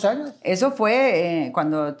hace muchos años? Eso fue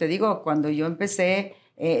cuando yo empecé.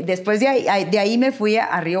 Después de ahí me fui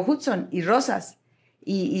a Río Hudson y Rosas.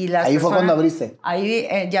 Ahí fue cuando abriste. Ahí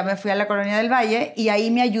ya me fui a la Colonia del Valle y ahí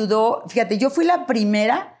me ayudó. Fíjate, yo fui la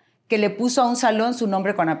primera que le puso a un salón su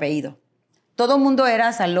nombre con apellido. Todo el mundo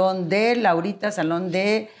era salón de Laurita, salón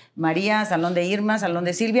de María, salón de Irma, salón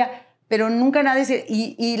de Silvia, pero nunca nadie...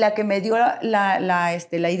 Y la que me dio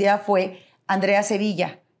la idea fue Andrea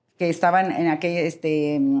Sevilla, que estaban en aquel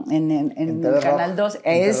en Canal 2.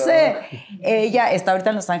 Ella está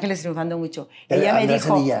ahorita en Los Ángeles triunfando mucho. Ella me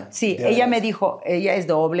dijo, Sevilla, sí, ella me dijo, ella es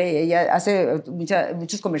doble, ella hace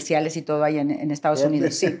muchos comerciales y todo ahí en Estados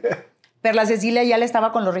Unidos. Sí. Perla Cecilia ya le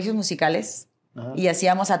estaba con los Regios Musicales. Ajá. Y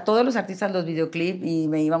hacíamos a todos los artistas los videoclips y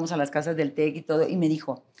me íbamos a las casas del TEC y todo. Y me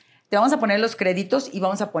dijo, te vamos a poner los créditos y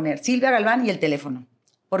vamos a poner Silvia Galván y el teléfono.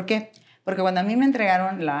 ¿Por qué? Porque cuando a mí me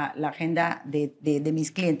entregaron la agenda de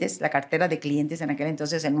mis clientes, la cartera de clientes en aquel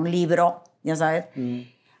entonces, en un libro, ya sabes,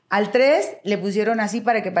 al 3 le pusieron así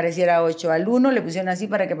para que pareciera 8, al 1 le pusieron así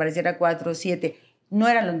para que pareciera 4, 7. No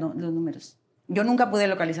eran los números. Yo nunca pude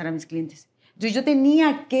localizar a mis clientes. Entonces yo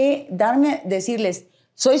tenía que decirles,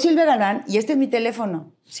 soy Silvia Galván y este es mi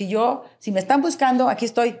teléfono. Si me están buscando, aquí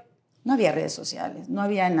estoy. No había redes sociales, no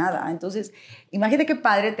había nada. Entonces, imagínate qué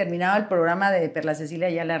padre, terminaba el programa de Perla Cecilia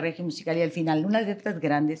ya la Regia Musical y al final, unas letras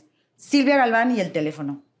grandes, Silvia Galván y el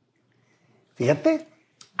teléfono. Fíjate.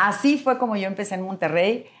 Así fue como yo empecé en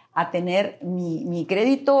Monterrey a tener mi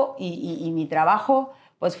crédito y mi trabajo,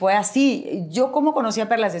 pues fue así. Yo, ¿cómo conocí a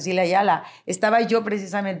Perla Cecilia Ayala? Estaba yo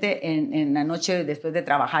precisamente en la noche después de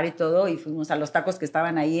trabajar y todo, y fuimos a los tacos que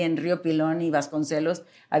estaban ahí en Río Pilón y Vasconcelos.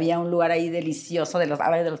 Había un lugar ahí delicioso de los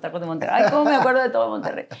tacos de Monterrey. Ay, cómo me acuerdo de todo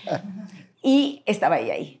Monterrey. Y estaba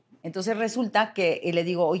ella ahí. Entonces resulta que le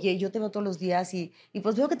digo, oye, yo te veo todos los días y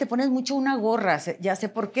pues veo que te pones mucho una gorra, ya sé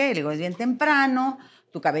por qué. Le digo, es bien temprano,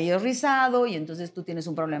 tu cabello es rizado y entonces tú tienes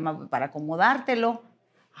un problema para acomodártelo.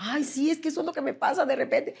 Ay, sí, es que eso es lo que me pasa de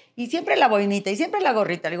repente. Y siempre la boinita y siempre la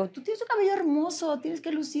gorrita. Le digo, tú tienes un cabello hermoso, tienes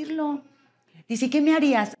que lucirlo. Dice, ¿qué me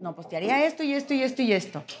harías? No, pues te haría esto y esto y esto y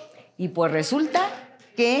esto. Y pues resulta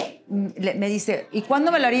que me dice, ¿y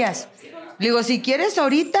cuándo me lo harías? Le digo, si quieres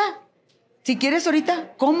ahorita,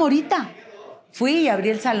 ¿cómo ahorita? Fui y abrí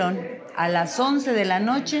el salón. A las 11 de la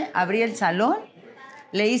noche abrí el salón,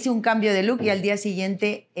 le hice un cambio de look y al día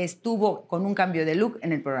siguiente estuvo con un cambio de look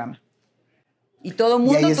en el programa. Y todo el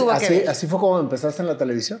mundo tuvo que ver. ¿Así fue como empezaste en la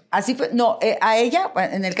televisión? Así fue. No, a ella,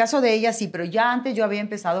 en el caso de ella sí, pero ya antes yo había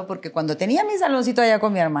empezado porque cuando tenía mi saloncito allá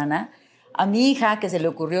con mi hermana, a mi hija, que se le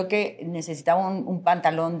ocurrió que necesitaba un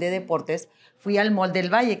pantalón de deportes, fui al Mall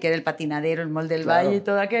del Valle, que era el patinadero, el Mall del Valle y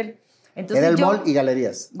todo aquel. Entonces, era el mall y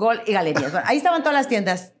galerías. Mall y galerías. Bueno, ahí estaban todas las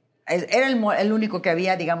tiendas. Era el único que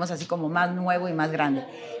había, digamos, así como más nuevo y más grande.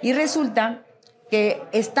 Y resulta que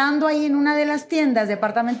estando ahí en una de las tiendas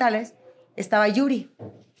departamentales, estaba Yuri.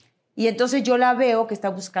 Y entonces yo la veo que está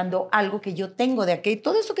buscando algo que yo tengo de aquí.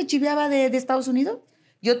 Todo eso que chiveaba de Estados Unidos.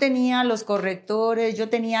 Yo tenía los correctores, yo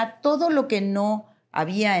tenía todo lo que no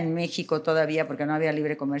había en México todavía porque no había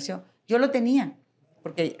libre comercio. Yo lo tenía.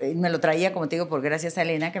 Porque me lo traía, como te digo, por gracias a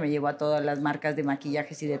Elena, que me llevó a todas las marcas de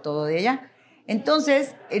maquillajes y de todo de ella.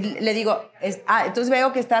 Entonces, le digo, entonces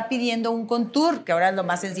veo que está pidiendo un contour, que ahora es lo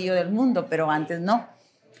más sencillo del mundo, pero antes no.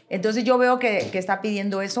 Entonces yo veo que está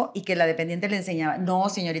pidiendo eso y que la dependiente le enseñaba, no,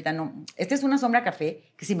 señorita, no, esta es una sombra café,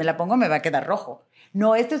 que si me la pongo me va a quedar rojo.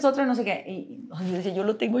 No, este es otro, no sé qué. Y yo decía, yo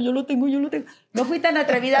lo tengo. No fui tan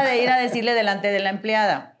atrevida de ir a decirle delante de la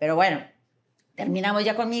empleada, pero bueno, terminamos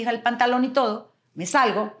ya con mi hija el pantalón y todo, me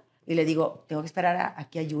salgo y le digo, tengo que esperar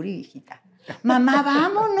aquí a Yuri, hijita. Mamá,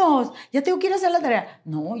 vámonos, ya tengo que ir a hacer la tarea.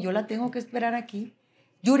 No, yo la tengo que esperar aquí.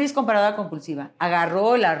 Yuri es compradora compulsiva.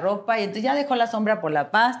 Agarró la ropa y entonces ya dejó la sombra por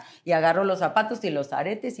la paz y agarró los zapatos y los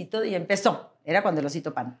aretes y todo y empezó. Era cuando el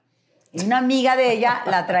osito pan. Y una amiga de ella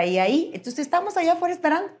la traía ahí. Entonces estamos allá afuera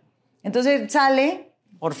esperando. Entonces sale,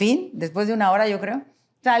 por fin, después de una hora yo creo,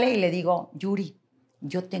 sale y le digo, Yuri,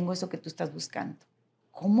 yo tengo eso que tú estás buscando.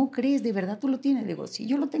 ¿Cómo crees? ¿De verdad tú lo tienes? Le digo, sí,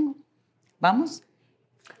 yo lo tengo. ¿Vamos?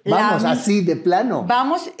 Vamos, así, de plano.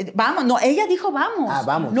 Vamos. No, ella dijo vamos. Ah,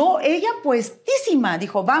 vamos. No, ella puestísima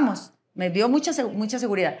dijo vamos. Me dio mucha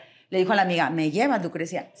seguridad. Le dijo a la amiga, ¿me llevas,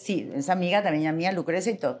 Lucrecia? Sí, esa amiga también mía,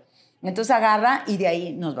 Lucrecia y todo. Entonces agarra y de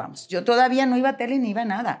ahí nos vamos. Yo todavía no iba a tele ni iba a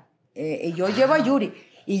nada. Yo llevo a Yuri.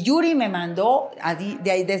 Y Yuri me mandó,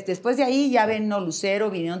 después de ahí ya vino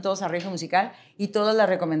Lucero, vinieron todos a Regia Musical y todos la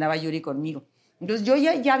recomendaba a Yuri conmigo. Entonces yo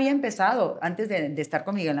ya había empezado, antes de estar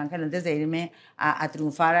con Miguel Ángel, antes de irme a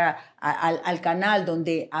triunfar al canal,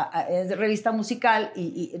 donde es revista musical,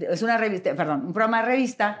 y es una revista, perdón, un programa de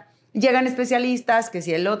revista, llegan especialistas, que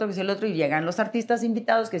si el otro, y llegan los artistas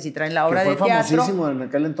invitados, que si traen la obra de teatro. Famosísimo en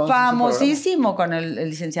aquel entonces. Famosísimo, con el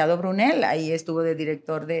licenciado Brunel, ahí estuvo de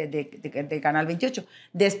director de Canal 28.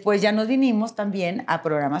 Después ya nos vinimos también a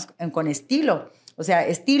programas con estilo. O sea,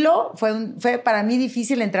 estilo, fue para mí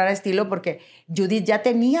difícil entrar a estilo porque Judith ya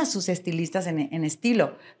tenía sus estilistas en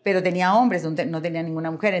estilo, pero tenía hombres, no tenía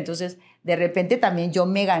ninguna mujer. Entonces, de repente también yo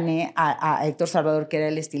me gané a Héctor Salvador, que era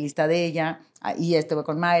el estilista de ella, y estuve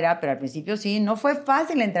con Mayra, pero al principio sí, no fue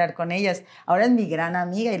fácil entrar con ellas. Ahora es mi gran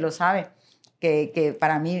amiga y lo sabe, que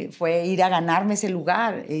para mí fue ir a ganarme ese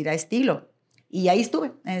lugar, ir a estilo. Y ahí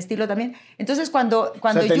estuve, en estilo también. Entonces, cuando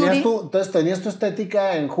o sea, Yuri... Entonces, tenías tu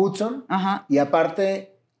estética en Hudson. Ajá. Y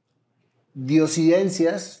aparte,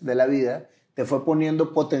 diosidencias de la vida te fue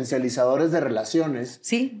poniendo potencializadores de relaciones.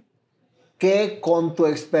 Sí. Que con tu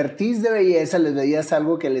expertise de belleza les veías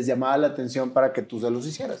algo que les llamaba la atención para que tú se los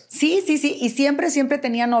hicieras. Sí. Y siempre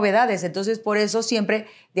tenía novedades. Entonces, por eso siempre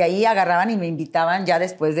de ahí agarraban y me invitaban ya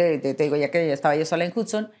después te digo, ya que ya estaba yo sola en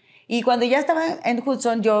Hudson, Y cuando ya estaba en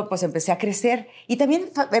Hudson, yo pues empecé a crecer. Y también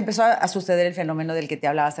empezó a suceder el fenómeno del que te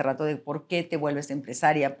hablaba hace rato, de por qué te vuelves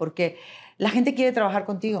empresaria. Porque la gente quiere trabajar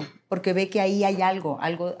contigo, porque ve que ahí hay algo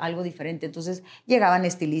diferente. Entonces llegaban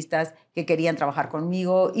estilistas que querían trabajar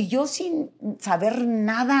conmigo y yo sin saber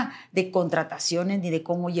nada de contrataciones ni de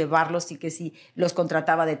cómo llevarlos y que si los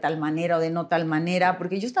contrataba de tal manera o de no tal manera,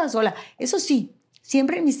 porque yo estaba sola. Eso sí,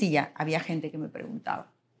 siempre en mi silla había gente que me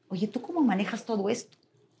preguntaba, oye, ¿tú cómo manejas todo esto?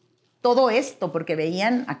 Todo esto, porque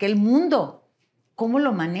veían aquel mundo. ¿Cómo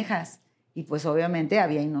lo manejas? Y pues obviamente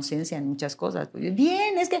había inocencia en muchas cosas. Pues,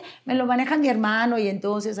 bien, es que me lo maneja mi hermano y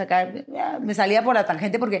entonces acá me salía por la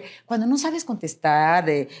tangente porque cuando no sabes contestar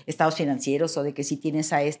de estados financieros o de que si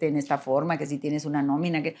tienes a en esta forma, que si tienes una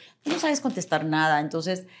nómina, que no sabes contestar nada.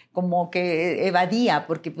 Entonces como que evadía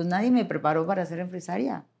porque pues nadie me preparó para ser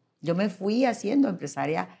empresaria. Yo me fui haciendo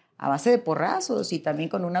empresaria a base de porrazos y también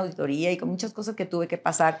con una auditoría y con muchas cosas que tuve que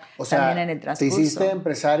pasar también en el transcurso. Te hiciste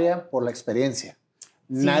empresaria por la experiencia.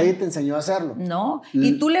 Sí. Nadie te enseñó a hacerlo. No,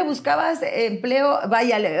 y tú le buscabas empleo,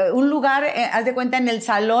 vaya, un lugar, haz de cuenta, en el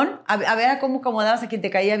salón, a ver cómo acomodabas a quien te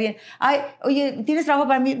caía bien. Ay, oye, ¿tienes trabajo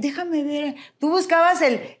para mí? Déjame ver. Tú buscabas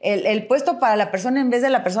el puesto para la persona en vez de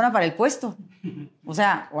la persona para el puesto. O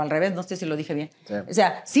sea, o al revés, no sé si lo dije bien. Sí. O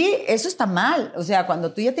sea, sí, eso está mal. O sea,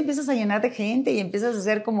 cuando tú ya te empiezas a llenar de gente y empiezas a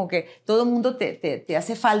hacer como que todo el mundo te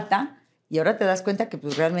hace falta y ahora te das cuenta que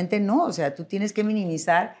pues realmente no. O sea, tú tienes que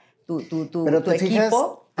minimizar Pero tu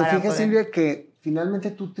equipo. ¿Te fijas, poder... Silvia, que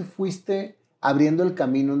finalmente tú te fuiste abriendo el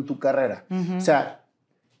camino en tu carrera? Uh-huh. O sea,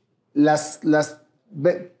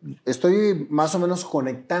 estoy más o menos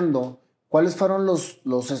conectando cuáles fueron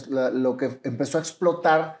lo que empezó a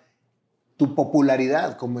explotar tu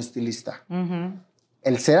popularidad como estilista. Uh-huh.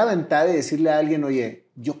 El ser aventada y decirle a alguien, oye,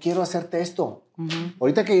 yo quiero hacerte esto. Uh-huh.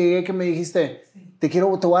 Ahorita que llegué que me dijiste, te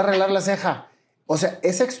voy a arreglar la ceja. O sea,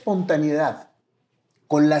 esa espontaneidad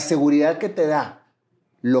con la seguridad que te da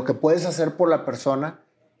lo que puedes hacer por la persona,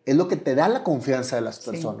 es lo que te da la confianza de las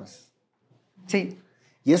personas. Sí.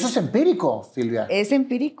 Y eso es empírico, Silvia. Es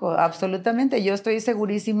empírico, absolutamente. Yo estoy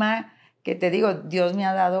segurísima que, te digo, Dios me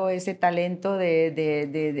ha dado ese talento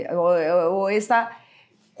o ese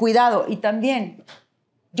cuidado. Y también,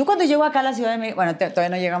 yo cuando llego acá a la Ciudad de México, bueno, todavía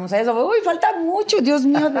no llegamos a eso, uy, falta mucho, Dios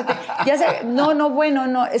mío. Ya sé,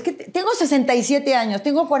 no, es que tengo 67 años,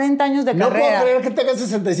 tengo 40 años de carrera. No puedo creer que tengas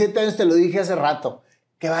 67 años, te lo dije hace rato.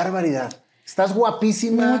 ¡Qué barbaridad! Estás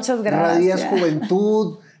guapísima. Muchas gracias. Radias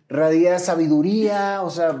juventud, radias sabiduría.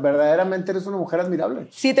 O sea, verdaderamente eres una mujer admirable.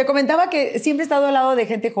 Sí, te comentaba que siempre he estado al lado de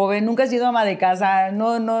gente joven. Nunca he sido ama de casa.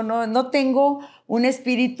 No tengo un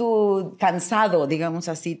espíritu cansado, digamos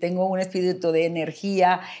así. Tengo un espíritu de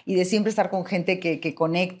energía y de siempre estar con gente que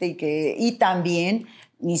conecte y también...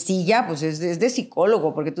 Mi silla, pues es de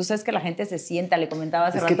psicólogo, porque tú sabes que la gente se sienta. Le comentaba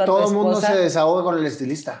hace rato a tu esposa. Es que todo el mundo se desahoga con el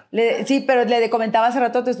estilista. Sí, pero le comentaba hace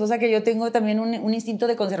rato a tu esposa que yo tengo también un instinto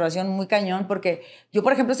de conservación muy cañón, porque yo,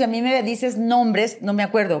 por ejemplo, si a mí me dices nombres, no me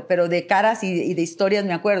acuerdo, pero de caras y de historias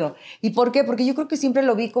me acuerdo. ¿Y por qué? Porque yo creo que siempre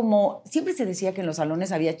lo vi como... Siempre se decía que en los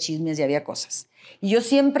salones había chismes y había cosas. Y yo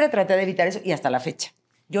siempre traté de evitar eso, y hasta la fecha.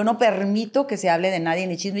 Yo no permito que se hable de nadie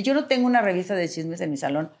ni chismes. Yo no tengo una revista de chismes en mi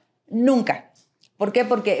salón, nunca. ¿Por qué?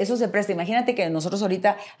 Porque eso se presta. Imagínate que nosotros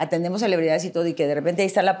ahorita atendemos celebridades y todo y que de repente ahí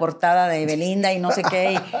está la portada de Belinda y no sé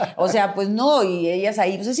qué. O sea, pues no, y ellas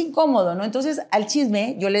ahí, pues es incómodo, ¿no? Entonces, al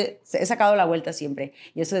chisme yo le he sacado la vuelta siempre.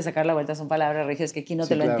 Y eso de sacar la vuelta son palabras regias que aquí no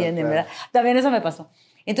te lo entienden, claro. ¿Verdad? También eso me pasó.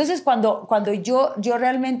 Entonces, cuando yo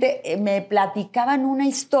realmente me platicaban una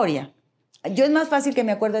historia, yo es más fácil que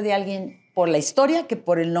me acuerde de alguien por la historia que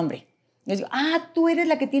por el nombre. Yo digo, tú eres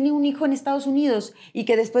la que tiene un hijo en Estados Unidos y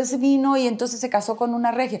que después vino y entonces se casó con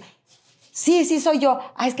una regia. Sí, soy yo.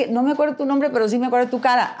 Es que no me acuerdo tu nombre, pero sí me acuerdo tu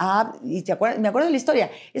cara. Y me acuerdo de la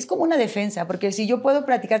historia. Es como una defensa, porque si yo puedo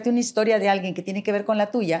platicarte una historia de alguien que tiene que ver con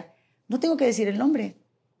la tuya, no tengo que decir el nombre.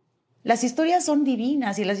 Las historias son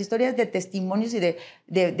divinas y las historias de testimonios y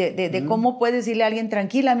de cómo puedes decirle a alguien,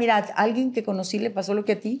 tranquila, mira, a alguien que conocí le pasó lo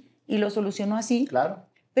que a ti y lo solucionó así. Claro.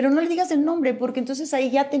 Pero no le digas el nombre, porque entonces ahí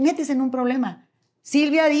ya te metes en un problema.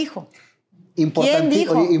 Silvia dijo. ¿Quién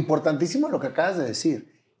dijo? Oye, importantísimo lo que acabas de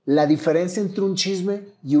decir. La diferencia entre un chisme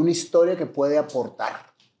y una historia que puede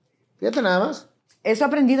aportar. Fíjate nada más. Eso he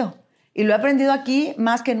aprendido. Y lo he aprendido aquí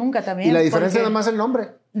más que nunca también. Y la diferencia es nada más el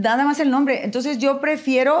nombre. Nada más el nombre. Entonces yo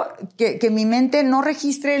prefiero que mi mente no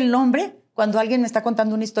registre el nombre cuando alguien me está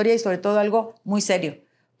contando una historia y sobre todo algo muy serio.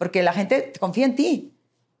 Porque la gente confía en ti.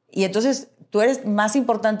 Y entonces tú eres más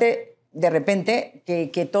importante de repente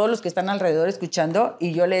que todos los que están alrededor escuchando.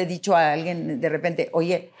 Y yo le he dicho a alguien de repente,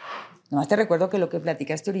 oye, nomás te recuerdo que lo que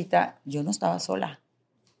platicaste ahorita, yo no estaba sola.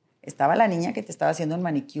 estaba la niña que te estaba haciendo el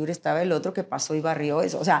manicure, estaba el otro que pasó y barrió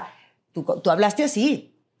eso. O sea, tú hablaste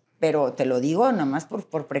así, pero te lo digo nada más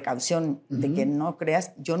por precaución, de que no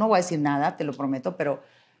creas, yo no voy a decir nada, te lo prometo, pero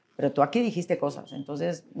tú aquí dijiste cosas.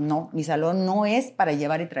 Entonces, no, mi salón no es para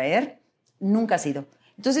llevar y traer, nunca ha sido.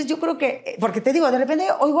 Entonces yo creo que, porque te digo, de repente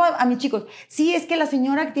oigo a mis chicos, sí, es que la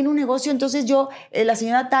señora que tiene un negocio, entonces yo, la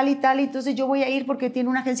señora tal y tal, entonces yo voy a ir porque tiene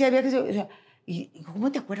una agencia de viajes. O sea, ¿y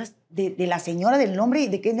cómo te acuerdas de la señora, del nombre y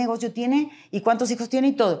de qué negocio tiene y cuántos hijos tiene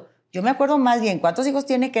y todo? Yo me acuerdo más bien cuántos hijos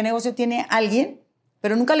tiene, qué negocio tiene alguien,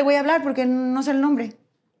 pero nunca le voy a hablar porque no sé el nombre.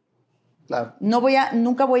 Claro.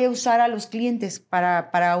 Nunca voy a usar a los clientes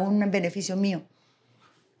para un beneficio mío.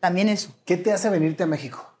 También eso. ¿Qué te hace venirte a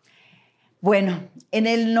México? Bueno, en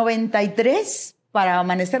el 93, para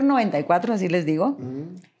amanecer 94, así les digo,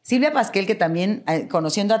 Silvia Pasquel, que también,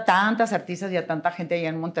 conociendo a tantas artistas y a tanta gente allá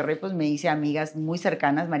en Monterrey, pues me hice amigas muy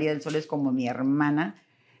cercanas. María del Sol es como mi hermana.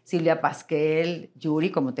 Silvia Pasquel, Yuri,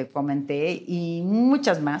 como te comenté, y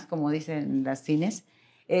muchas más, como dicen las cines.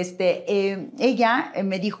 Ella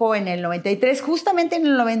me dijo en el 93, justamente en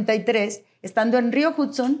el 93, estando en Río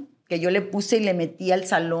Hudson, que yo le puse y le metí al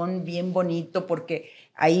salón bien bonito, porque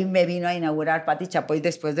ahí me vino a inaugurar Pati Chapoy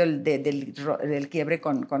después del quiebre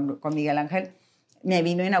con Miguel Ángel. Me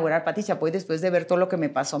vino a inaugurar Pati Chapoy después de ver todo lo que me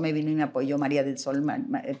pasó. Me vino y me apoyó María del Sol.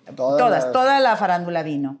 Toda la farándula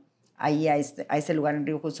vino ahí a ese lugar en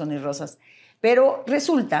Río Hudson y Rosas. Pero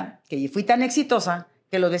resulta que fui tan exitosa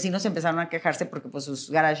que los vecinos empezaron a quejarse porque pues,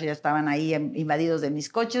 sus garajes ya estaban ahí invadidos de mis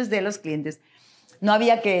coches, de los clientes. No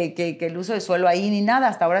había que el uso de suelo ahí ni nada,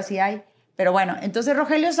 hasta ahora sí hay. Pero bueno, entonces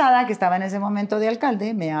Rogelio Sada, que estaba en ese momento de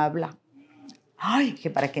alcalde, me habla. Ay, que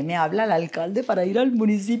 ¿para qué me habla el alcalde? ¿Para ir al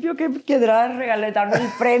municipio que quedará regalarme el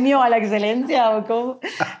premio a la excelencia? ¿O cómo?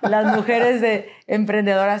 Las mujeres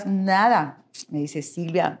emprendedoras, nada. Me dice,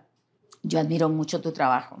 Silvia, yo admiro mucho tu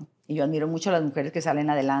trabajo. Y yo admiro mucho a las mujeres que salen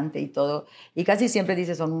adelante y todo. Y casi siempre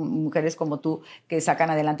dice, son mujeres como tú que sacan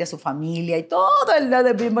adelante a su familia y todo el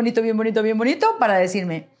de bien bonito, bien bonito, bien bonito, para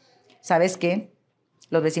decirme, ¿sabes qué?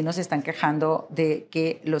 Los vecinos se están quejando de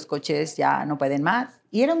que los coches ya no pueden más.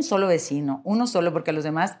 Y era un solo vecino, uno solo, porque los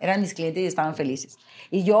demás eran mis clientes y estaban felices.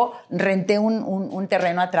 Y yo renté un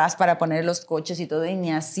terreno atrás para poner los coches y todo, y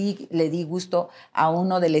ni así le di gusto a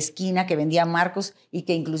uno de la esquina que vendía Marcos y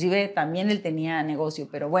que inclusive también él tenía negocio.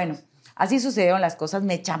 Pero bueno, así sucedieron las cosas.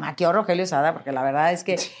 Me chamaqueó Rogelio Sada, porque la verdad es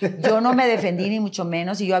que yo no me defendí ni mucho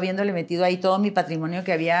menos, y yo habiéndole metido ahí todo mi patrimonio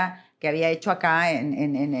que había hecho acá en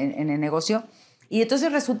el negocio. Y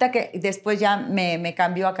entonces resulta que después ya me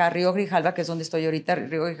cambió acá a Río Grijalva, que es donde estoy ahorita,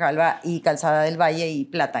 Río Grijalva y Calzada del Valle y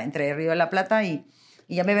Plata, entre Río de la Plata y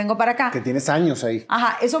ya me vengo para acá. Que tienes años ahí.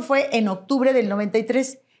 Ajá, eso fue en octubre del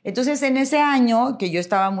 93. Entonces en ese año, que yo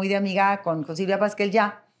estaba muy de amiga con Silvia Pasquel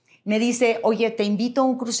ya, me dice, oye, te invito a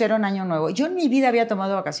un crucero en Año Nuevo. Yo en mi vida había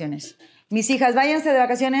tomado vacaciones. Mis hijas, váyanse de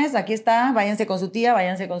vacaciones, aquí está, váyanse con su tía,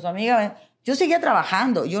 váyanse con su amiga. Yo seguía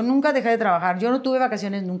trabajando, yo nunca dejé de trabajar, yo no tuve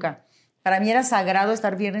vacaciones nunca. Para mí era sagrado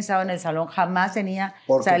estar viernes y sábado en el salón. Jamás tenía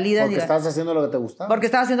salida. Porque estabas haciendo lo que te gustaba. Porque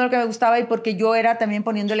estaba haciendo lo que me gustaba y porque yo era también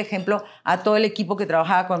poniendo el ejemplo a todo el equipo que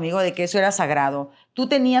trabajaba conmigo de que eso era sagrado. Tú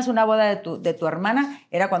tenías una boda de tu hermana,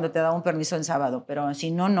 era cuando te daba un permiso en sábado, pero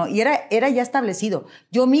si no, no. Y era ya establecido.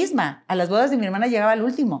 Yo misma, a las bodas de mi hermana llegaba al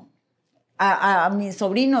último. A mis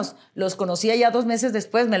sobrinos los conocía ya 2 meses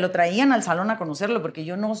después, me lo traían al salón a conocerlo porque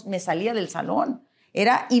yo no me salía del salón.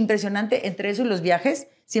 Era impresionante, entre eso y los viajes,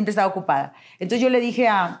 siempre estaba ocupada. Entonces yo le dije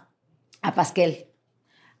a Pasquel,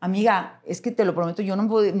 amiga, es que te lo prometo, yo no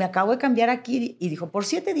puedo, me acabo de cambiar aquí. Y dijo, por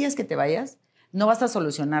 7 días que te vayas, no vas a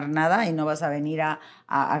solucionar nada y no vas a venir a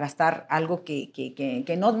gastar algo que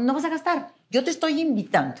no vas a gastar. Yo te estoy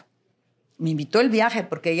invitando. Me invitó el viaje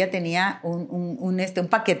porque ella tenía un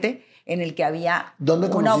paquete en el que había... ¿Dónde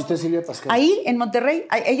conociste a Silvia Pasquel? Ahí, en Monterrey.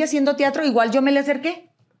 Ella haciendo teatro, igual yo me le acerqué.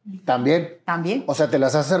 ¿También? También. O sea, ¿te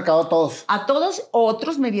las has acercado a todos? A todos.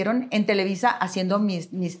 Otros me vieron en Televisa haciendo mis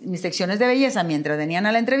secciones de belleza mientras venían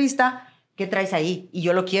a la entrevista. ¿Qué traes ahí? Y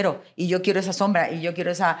yo lo quiero. Y yo quiero esa sombra. Y yo quiero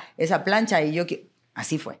esa plancha. Y yo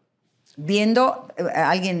así fue. Viendo a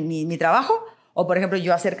alguien mi trabajo. O, por ejemplo,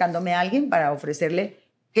 yo acercándome a alguien para ofrecerle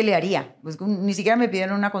qué le haría. Pues ni siquiera me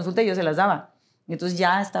pidieron una consulta y yo se las daba. Entonces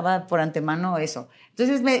ya estaba por antemano eso.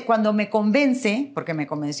 Entonces cuando me convence, porque me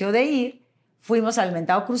convenció de ir, fuimos al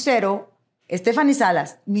mentado crucero. Stephanie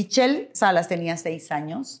Salas, Michelle Salas tenía 6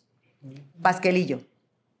 años, Pasquel y yo.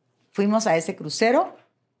 Fuimos a ese crucero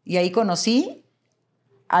y ahí conocí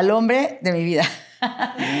al hombre de mi vida.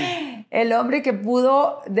 El hombre que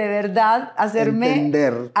pudo de verdad hacerme,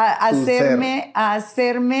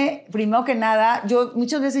 primero que nada, yo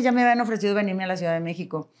muchas veces ya me habían ofrecido venirme a la Ciudad de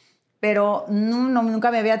México, pero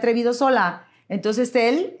nunca me había atrevido sola. Entonces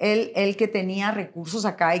él que tenía recursos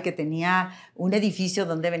acá y que tenía un edificio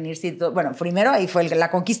donde venirse y todo. Bueno, primero ahí fue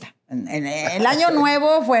la conquista. En el año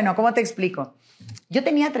nuevo, bueno, ¿cómo te explico? Yo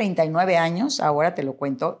tenía 39 años, ahora te lo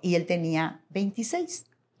cuento, y él tenía 26.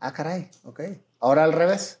 Ah, caray, ok. ¿Ahora al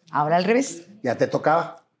revés? Ahora al revés. ¿Ya te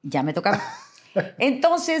tocaba? Ya me tocaba.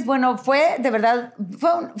 Entonces, bueno, fue de verdad,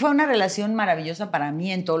 fue una relación maravillosa para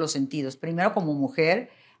mí en todos los sentidos. Primero como mujer,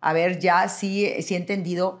 a ver, ya sí he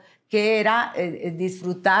entendido que era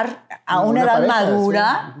disfrutar a una edad pareja,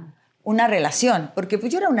 madura, sí. Una relación, porque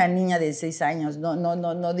pues yo era una niña de 6 años,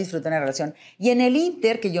 no disfruté una relación. Y en el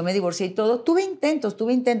inter, que yo me divorcié y todo, tuve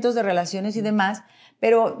intentos de relaciones y demás,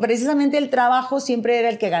 pero precisamente el trabajo siempre era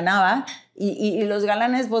el que ganaba y los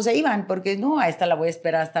galanes pues se iban, porque no, a esta la voy a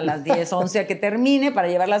esperar hasta las 10, 11 a que termine para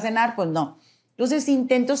llevarla a cenar, pues no. Entonces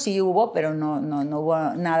intentos sí hubo, pero no hubo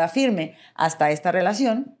nada firme hasta esta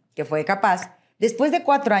relación, que fue capaz. Después de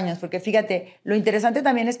 4 años, porque fíjate, lo interesante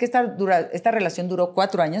también es que esta relación duró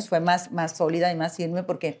 4 años, fue más sólida y más firme,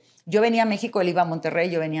 porque yo venía a México, él iba a Monterrey,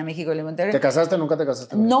 yo venía a México, él iba a Monterrey. ¿Te casaste? ¿Nunca te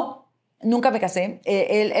casaste? No, nunca me casé.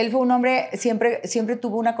 Él fue un hombre, siempre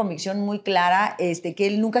tuvo una convicción muy clara, que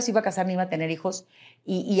él nunca se iba a casar ni iba a tener hijos,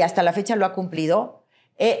 y hasta la fecha lo ha cumplido.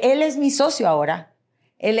 Él es mi socio ahora.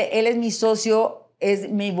 Él es mi socio, es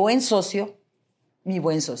mi buen socio.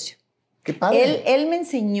 ¡Qué padre! Él me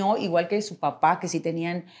enseñó, igual que su papá, que sí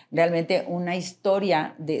tenían realmente una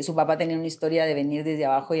historia, su papá tenía una historia de venir desde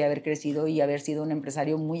abajo y haber crecido y haber sido un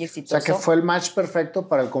empresario muy exitoso. O sea, que fue el match perfecto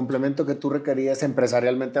para el complemento que tú requerías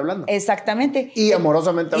empresarialmente hablando. Exactamente. Y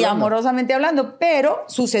amorosamente hablando. Y amorosamente hablando, pero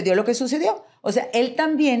sucedió lo que sucedió. O sea, él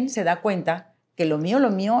también se da cuenta que lo mío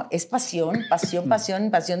es pasión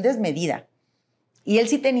desmedida. Y él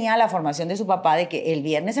sí tenía la formación de su papá de que el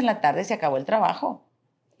viernes en la tarde se acabó el trabajo.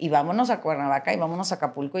 Y vámonos a Cuernavaca, y vámonos a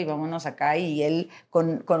Acapulco, y vámonos acá. Y él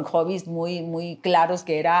con hobbies muy claros,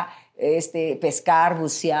 que era pescar,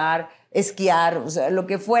 bucear, esquiar, o sea, lo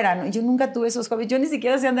que fuera, ¿no? Yo nunca tuve esos hobbies. Yo ni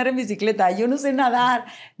siquiera sé andar en bicicleta. Yo no sé nadar.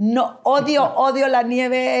 No, odio la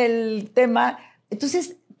nieve, el tema.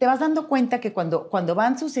 Entonces, te vas dando cuenta que cuando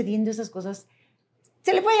van sucediendo esas cosas,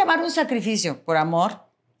 se le puede llamar un sacrificio por amor,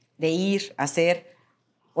 de ir, hacer.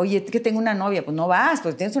 Oye, que tengo una novia. Pues no vas,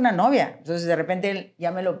 pues tienes una novia. Entonces, de repente, él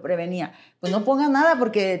ya me lo prevenía. Pues no pongas nada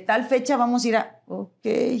porque tal fecha vamos a ir a... Ok.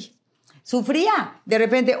 Sufría. De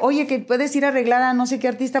repente, oye, que puedes ir a arreglar a no sé qué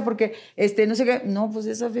artista porque no sé qué... No, pues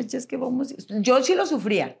esa fecha es que vamos... Yo sí lo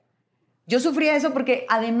sufría. Yo sufría eso porque,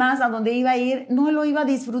 además, a donde iba a ir, no lo iba a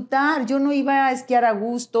disfrutar. Yo no iba a esquiar a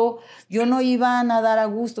gusto. Yo no iba a nadar a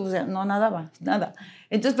gusto. O sea, no nadaba, nada.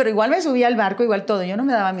 Entonces, pero igual me subía al barco, igual todo. Yo no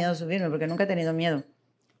me daba miedo subirme porque nunca he tenido miedo.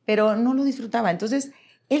 Pero no lo disfrutaba. Entonces,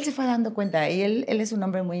 él se fue dando cuenta, y él es un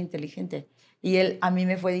hombre muy inteligente, y él a mí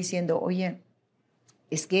me fue diciendo, oye,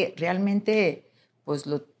 es que realmente, pues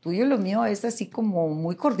lo tuyo y lo mío es así como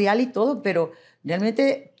muy cordial y todo, pero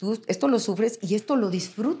realmente tú esto lo sufres y esto lo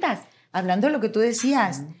disfrutas, hablando de lo que tú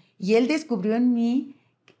decías. Y él descubrió en mí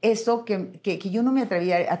eso que yo no me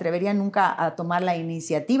atrevería nunca a tomar la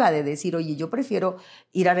iniciativa de decir, oye, yo prefiero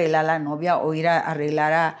ir a arreglar a la novia o ir a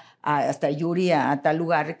arreglar hasta Yuri a tal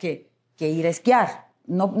lugar que ir a esquiar.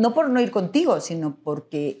 No por no ir contigo, sino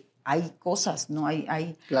porque hay cosas, ¿no?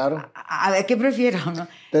 Claro. A ver, ¿qué prefiero? ¿No?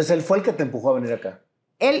 Entonces, él fue el que te empujó a venir acá.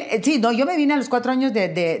 Sí, no, yo me vine a los 4 años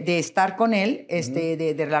de estar con él,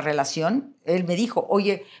 de la relación. Él me dijo,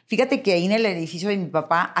 oye, fíjate que ahí en el edificio de mi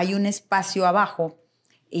papá hay un espacio abajo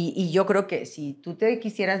y yo creo que si tú te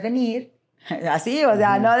quisieras venir, así, o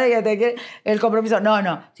sea, no de el compromiso,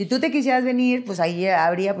 no. Si tú te quisieras venir, pues ahí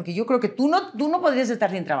habría, porque yo creo que tú no podrías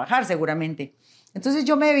estar sin trabajar, seguramente. Entonces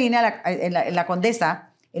yo me vine en la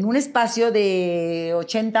Condesa, en un espacio de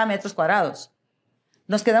 80 metros cuadrados.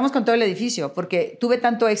 Nos quedamos con todo el edificio porque tuve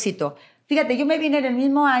tanto éxito. Fíjate, yo me vine en el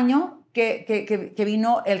mismo año que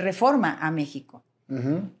vino el Reforma a México.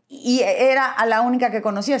 Y era a la única que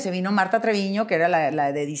conocía. Se vino Marta Treviño, que era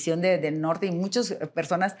la de edición del norte, y muchas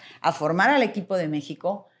personas a formar al equipo de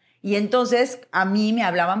México. Y entonces a mí me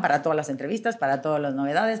hablaban para todas las entrevistas, para todas las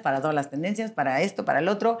novedades, para todas las tendencias, para esto, para el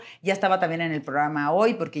otro. Ya estaba también en el programa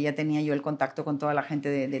Hoy, porque ya tenía yo el contacto con toda la gente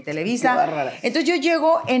de Televisa. Qué bárbara. Entonces yo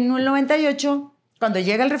llego en el 98, cuando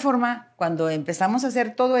llega el Reforma, cuando empezamos a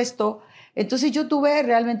hacer todo esto. Entonces yo tuve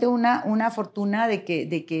realmente una fortuna de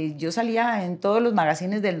que yo salía en todos los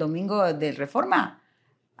magazines del domingo del Reforma.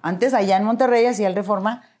 Antes allá en Monterrey hacía el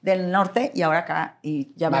Reforma del norte y ahora acá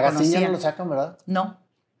y ya me conocían. Magazine ya no lo sacan, ¿verdad? No.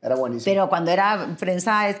 Era buenísimo. Pero cuando era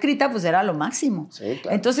prensa escrita, pues era lo máximo. Sí,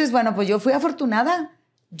 claro. Entonces, bueno, pues yo fui afortunada.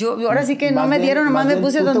 Yo ahora sí que no me dieron, nomás me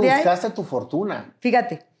puse donde hay. Tú te buscaste tu fortuna.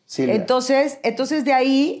 Fíjate. Silvia. Entonces de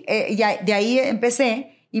ahí, de ahí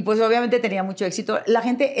empecé y pues obviamente tenía mucho éxito. La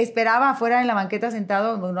gente esperaba afuera en la banqueta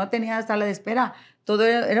sentado, no tenía sala de espera, todo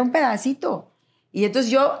era un pedacito. Y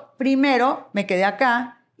entonces yo primero me quedé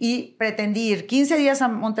acá y pretendí ir 15 días a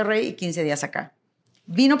Monterrey y 15 días acá.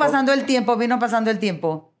 Vino pasando el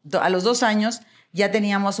tiempo. A los 2 años ya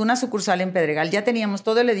teníamos una sucursal en Pedregal, ya teníamos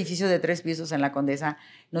todo el edificio de 3 pisos en la Condesa.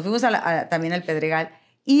 Nos fuimos también al Pedregal.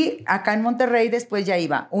 Y acá en Monterrey después ya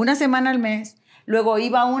iba una semana al mes, luego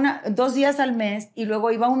iba 2 días al mes y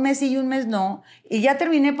luego iba un mes sí y un mes no. Y ya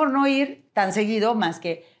terminé por no ir tan seguido, más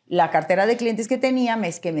que la cartera de clientes que tenía,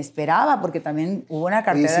 que me esperaba, porque también hubo una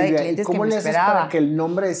cartera Silvia, de clientes que me ¿cómo le esperaba. haces para que el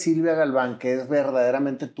nombre de Silvia Galván, que es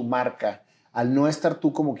verdaderamente tu marca, al no estar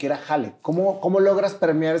tú como quiera, jale? ¿Cómo logras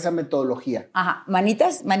permear esa metodología? Ajá,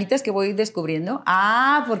 manitas que voy descubriendo.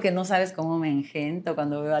 Porque no sabes cómo me engento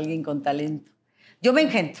cuando veo a alguien con talento. Yo me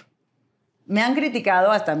engento. Me han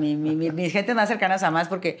criticado hasta mi gente más cercana a más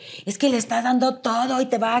porque es que le estás dando todo y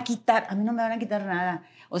te va a quitar. A mí no me van a quitar nada.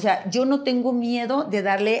 O sea, yo no tengo miedo de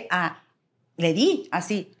darle le di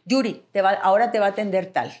así, Yuri, ahora te va a atender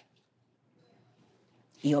tal.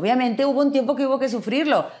 Y obviamente hubo un tiempo que hubo que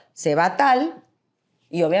sufrirlo. Se va tal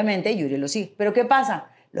y obviamente Yuri lo sigue. Pero ¿qué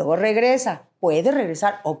pasa? Luego regresa. Puede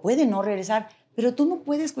regresar o puede no regresar. Pero tú no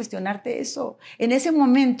puedes cuestionarte eso. En ese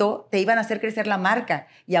momento te iban a hacer crecer la marca.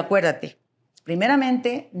 Y acuérdate,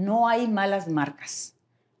 primeramente, no hay malas marcas.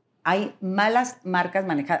 Hay malas marcas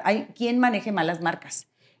manejadas. Hay quien maneje malas marcas.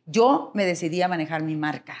 Yo me decidí a manejar mi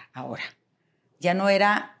marca ahora. Ya no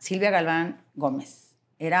era Silvia Galván Gómez,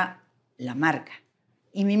 era la marca.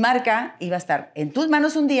 Y mi marca iba a estar en tus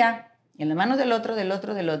manos un día, en las manos del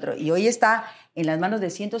otro. Y hoy está en las manos de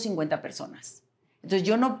 150 personas. Entonces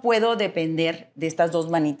yo no puedo depender de estas 2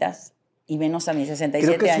 manitas y menos a mis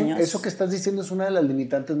 67 años. Eso que estás diciendo es una de las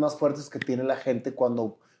limitantes más fuertes que tiene la gente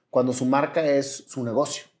cuando su marca es su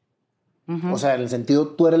negocio. O sea, en el sentido,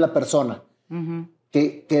 tú eres la persona.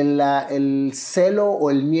 Que el celo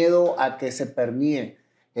o el miedo a que se permee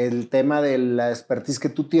el tema de la expertise que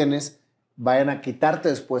tú tienes vayan a quitarte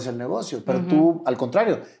después el negocio. Pero tú, al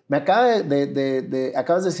contrario, acabas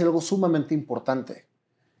de decir algo sumamente importante.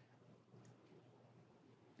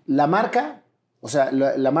 La marca, o sea,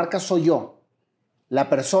 la marca soy yo. La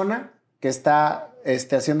persona que está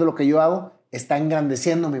haciendo lo que yo hago está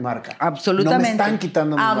engrandeciendo mi marca. Absolutamente. No me están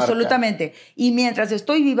quitando mi marca. Absolutamente. Y mientras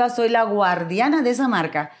estoy viva, soy la guardiana de esa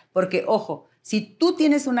marca. Porque, ojo, si tú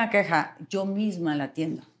tienes una queja, yo misma la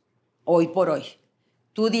atiendo. Hoy por hoy.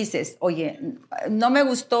 Tú dices, oye, no me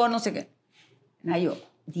gustó, no sé qué. Nayo,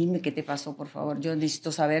 dime qué te pasó, por favor. Yo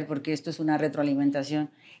necesito saber porque esto es una retroalimentación.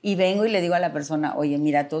 Y vengo y le digo a la persona, oye,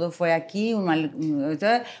 mira, todo fue aquí,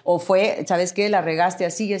 o fue, ¿sabes qué? La regaste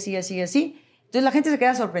así. Entonces la gente se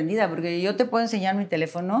queda sorprendida porque yo te puedo enseñar mi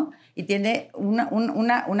teléfono y tiene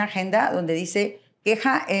una agenda donde dice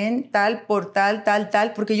queja en tal, por tal,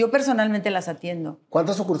 porque yo personalmente las atiendo.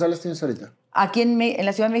 ¿Cuántas sucursales tienes ahorita? Aquí en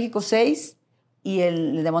la Ciudad de México 6 y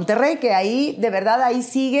el de Monterrey, que ahí, de verdad, ahí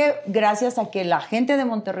sigue gracias a que la gente de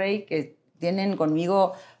Monterrey, que tienen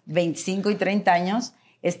conmigo 25 y 30 años,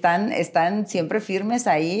 están siempre firmes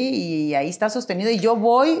ahí y ahí está sostenido. Y yo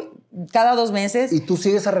voy cada 2 meses. ¿Y tú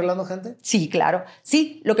sigues arreglando gente? Sí, claro.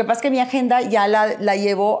 Sí, lo que pasa es que mi agenda ya la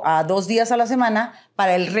llevo a 2 días a la semana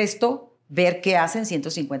para el resto ver qué hacen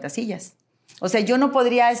 150 sillas. O sea, yo no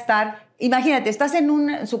podría estar... Imagínate, estás en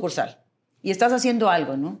un sucursal y estás haciendo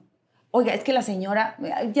algo, ¿no? Oiga, es que la señora...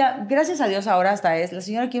 Ya, gracias a Dios ahora hasta la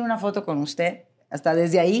señora quiere una foto con usted. Hasta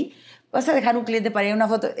desde ahí vas a dejar un cliente para ir a una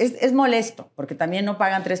foto. Es molesto, porque también no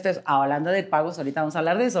pagan 3 pesos. Hablando de pagos, ahorita vamos a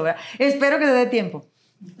hablar de eso, ¿verdad? Espero que te dé tiempo.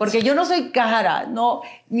 Porque yo no soy cara, no.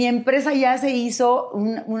 Mi empresa ya se hizo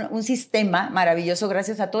un sistema maravilloso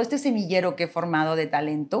gracias a todo este semillero que he formado de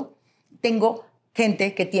talento. Tengo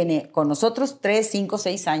gente que tiene con nosotros 3, 5,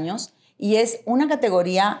 6 años y es una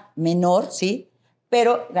categoría menor, ¿sí?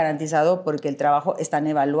 Pero garantizado porque el trabajo están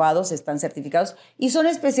evaluados, están certificados y son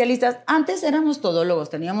especialistas. Antes éramos todólogos,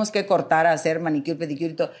 teníamos que cortar, hacer manicure,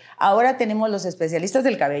 pedicure y todo. Ahora tenemos los especialistas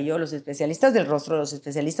del cabello, los especialistas del rostro, los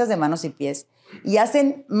especialistas de manos y pies y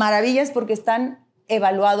hacen maravillas porque están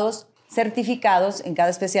evaluados, certificados en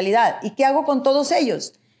cada especialidad. ¿Y qué hago con todos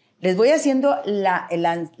ellos? Les voy haciendo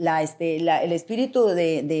el espíritu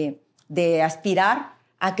de aspirar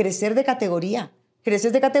a crecer de categoría.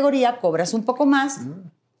 Creces de categoría, cobras un poco más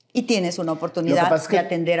y tienes una oportunidad de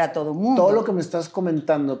atender a todo mundo. Todo lo que me estás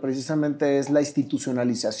comentando precisamente es la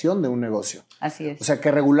institucionalización de un negocio. Así es. O sea,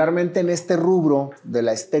 que regularmente en este rubro de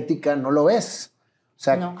la estética no lo ves. O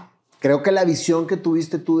sea, no. Creo que la visión que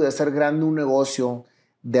tuviste tú de hacer grande un negocio,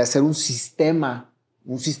 de hacer un sistema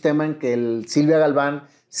en que el Silvia Galván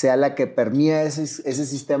sea la que permea ese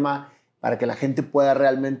sistema para que la gente pueda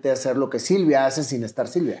realmente hacer lo que Silvia hace sin estar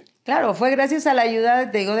Silvia. Claro, fue gracias a la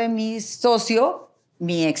ayuda, te digo, de mi socio,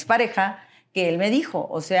 mi expareja, que él me dijo,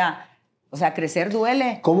 o sea, crecer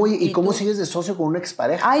duele. ¿Cómo, y cómo sigues de socio con una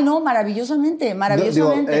expareja? Ay, no, maravillosamente.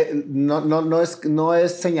 No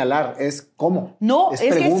es señalar, es cómo. No, es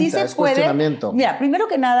pregunta, que sí se es puede. Cuestionamiento. Mira, primero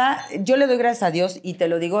que nada, yo le doy gracias a Dios, y te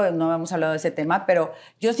lo digo, no hemos hablado de ese tema, pero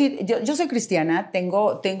yo soy cristiana,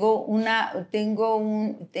 tengo un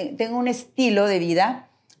estilo de vida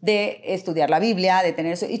de estudiar la Biblia, de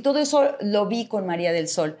tener eso, y todo eso lo vi con María del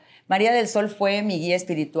Sol. María del Sol fue mi guía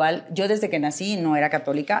espiritual. Yo desde que nací no era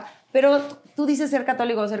católica, pero tú dices ser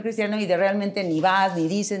católico o ser cristiano y realmente ni vas, ni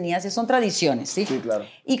dices, ni haces. Son tradiciones, ¿sí? Sí, claro.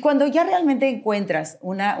 Y cuando ya realmente encuentras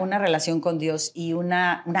una relación con Dios y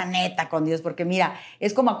una neta con Dios, porque mira,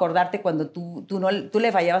 es como acordarte cuando tú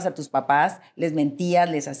le fallabas a tus papás, les mentías,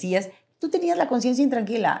 les hacías, tú tenías la conciencia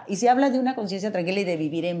intranquila. Y se habla de una conciencia tranquila y de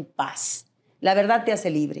vivir en paz. La verdad te hace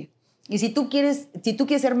libre. Y si tú quieres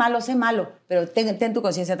ser malo, sé malo, pero ten tu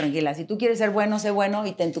conciencia tranquila. Si tú quieres ser bueno, sé bueno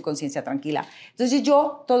y ten tu conciencia tranquila. Entonces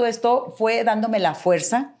todo esto fue dándome la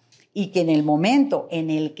fuerza, y que en el momento en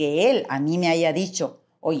el que él a mí me haya dicho,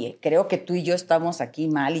 oye, creo que tú y yo estamos aquí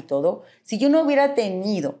mal y todo, si yo no hubiera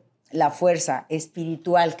tenido la fuerza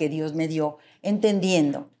espiritual que Dios me dio,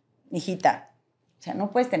 entendiendo, hijita, o sea,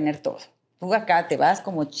 no puedes tener todo. Tú acá te vas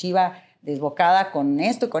como chiva desbocada con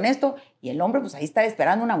esto y con esto, y el hombre pues ahí está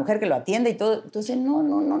esperando una mujer que lo atienda y todo. Entonces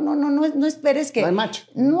no esperes que... No hay match.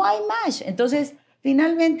 No hay match. Entonces,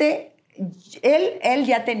 finalmente, él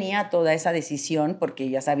ya tenía toda esa decisión,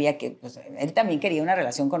 porque ya sabía que pues, él también quería una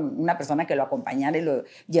relación con una persona que lo acompañara y lo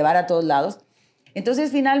llevara a todos lados.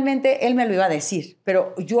 Entonces, finalmente, él me lo iba a decir.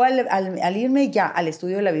 Pero yo al irme ya al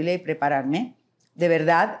estudio de la Biblia y prepararme, de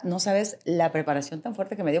verdad, no sabes la preparación tan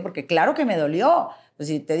fuerte que me dio, porque claro que me dolió. Pues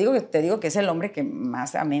si te digo que es el hombre que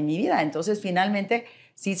más amé en mi vida. Entonces, finalmente,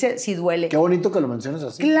 sí duele. Qué bonito que lo menciones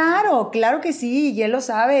así. Claro que sí, y él lo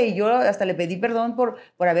sabe. Y yo hasta le pedí perdón por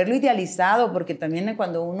haberlo idealizado, porque también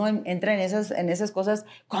cuando uno entra en esas cosas,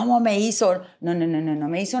 ¿cómo me hizo? No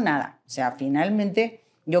me hizo nada. O sea, finalmente,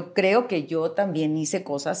 yo creo que yo también hice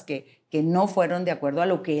cosas que no fueron de acuerdo a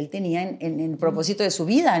lo que él tenía en el propósito de su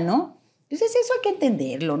vida, ¿no? Entonces eso hay que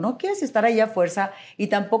entenderlo, no quieres estar allá a fuerza y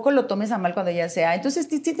tampoco lo tomes a mal cuando ya sea. Entonces,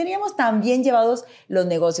 si teníamos tan bien llevados los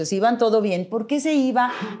negocios, iban todo bien, ¿por qué se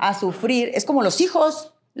iba a sufrir? Es como los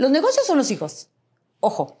hijos. Los negocios son los hijos.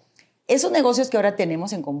 Ojo, esos negocios que ahora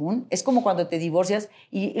tenemos en común es como cuando te divorcias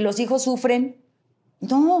y los hijos sufren.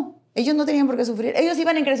 No, ellos no tenían por qué sufrir. Ellos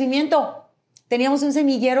iban en crecimiento. Teníamos un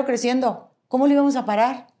semillero creciendo. ¿Cómo lo íbamos a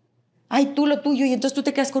parar? Ay, tú lo tuyo y entonces tú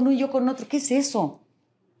te quedas con uno y yo con otro. ¿Qué es eso?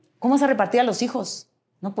 ¿Cómo vas a repartir a los hijos?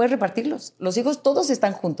 No puedes repartirlos. Los hijos todos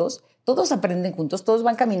están juntos, todos aprenden juntos, todos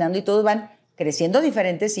van caminando y todos van creciendo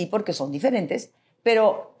diferentes, sí, porque son diferentes,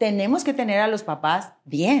 pero tenemos que tener a los papás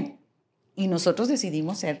bien. Y nosotros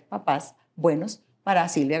decidimos ser papás buenos para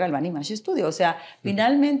Silvia Galván y Mash Studio. O sea,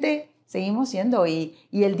 finalmente seguimos siendo. Y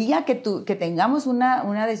el día que tengamos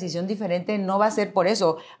una decisión diferente no va a ser por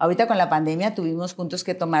eso. Ahorita con la pandemia tuvimos juntos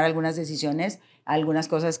que tomar algunas decisiones, algunas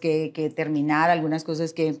cosas que terminar, algunas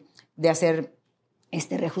cosas de hacer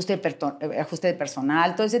ajuste de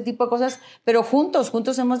personal, todo ese tipo de cosas. Pero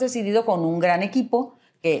juntos hemos decidido con un gran equipo,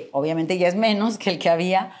 que obviamente ya es menos que el que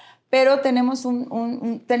había, pero tenemos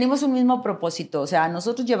tenemos un mismo propósito. O sea,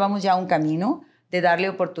 nosotros llevamos ya un camino de darle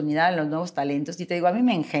oportunidad a los nuevos talentos. Y te digo, a mí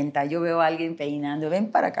me encanta. Yo veo a alguien peinando,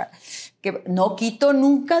 ven para acá. Que no quito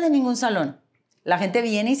nunca de ningún salón. La gente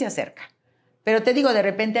viene y se acerca. Pero te digo, de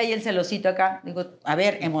repente hay el celosito acá. Digo, a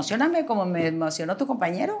ver, emocioname como me emocionó tu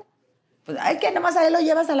compañero. Pues, ay, que nomás a él lo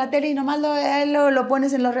llevas a la tele y nomás lo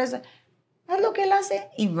pones en los redes. Haz lo que él hace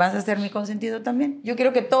y vas a ser mi consentido también. Yo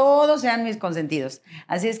quiero que todos sean mis consentidos.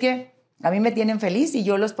 Así es que a mí me tienen feliz y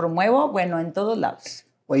yo los promuevo, bueno, en todos lados.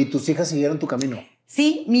 Oye, ¿tus hijas siguieron tu camino?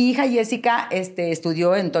 Sí, mi hija Jessica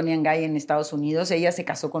estudió en Tony and Guy en Estados Unidos. Ella se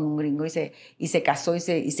casó con un gringo y se casó y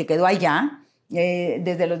se quedó allá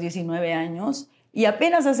desde los 19 años. Y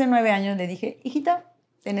apenas hace 9 años le dije, hijita,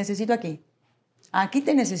 te necesito aquí. Aquí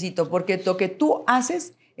te necesito porque lo que tú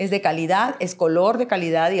haces es de calidad, es color de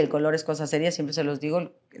calidad y el color es cosa seria, siempre se los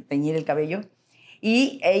digo, teñir el cabello.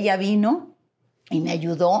 Y ella vino y me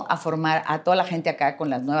ayudó a formar a toda la gente acá con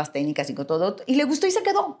las nuevas técnicas y con todo. Y le gustó y se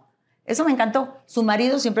quedó. Eso me encantó. Su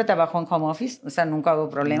marido siempre trabajó en home office, o sea, nunca hubo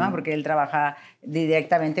problema porque él trabaja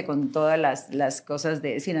directamente con todas las cosas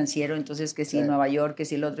de financiero, entonces que si Nueva York, que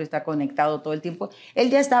si el otro está conectado todo el tiempo. Él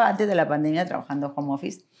ya estaba antes de la pandemia trabajando home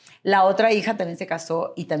office. La otra hija también se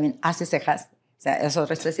casó y también hace cejas, o sea, es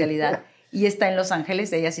otra especialidad. y está en Los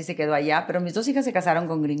Ángeles, ella sí se quedó allá, pero mis 2 hijas se casaron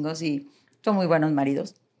con gringos y son muy buenos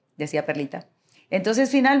maridos, decía Perlita. Entonces,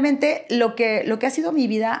 finalmente, lo que ha sido mi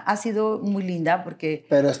vida ha sido muy linda porque...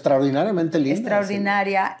 Pero extraordinariamente linda.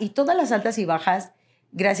 Extraordinaria. Sí. Y todas las altas y bajas,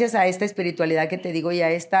 gracias a esta espiritualidad que te digo y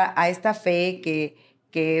a esta fe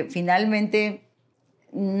que finalmente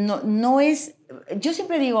no es... Yo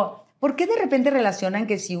siempre digo, ¿por qué de repente relacionan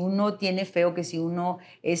que si uno tiene fe o que si uno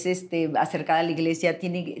es acercada a la iglesia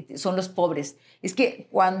son los pobres? Es que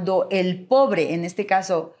cuando el pobre, en este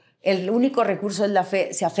caso, el único recurso es la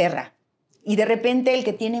fe, se aferra. Y de repente el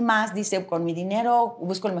que tiene más dice, con mi dinero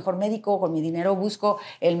busco el mejor médico, con mi dinero busco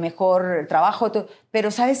el mejor trabajo. Pero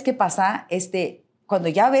 ¿sabes qué pasa? Cuando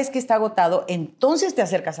ya ves que está agotado, entonces te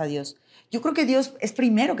acercas a Dios. Yo creo que Dios es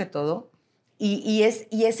primero que todo y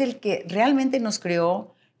es el que realmente nos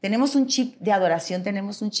creó. Tenemos un chip de adoración,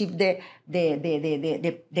 tenemos un chip de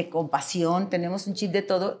compasión, tenemos un chip de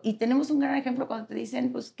todo y tenemos un gran ejemplo cuando te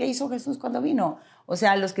dicen, pues, ¿qué hizo Jesús cuando vino? O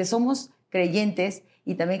sea, los que somos creyentes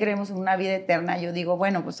y también creemos en una vida eterna, yo digo,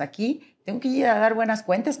 bueno, pues aquí tengo que ir a dar buenas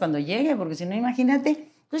cuentas cuando llegue, porque si no, imagínate.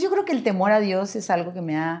 Entonces yo creo que el temor a Dios es algo que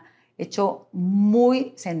me ha hecho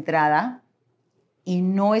muy centrada y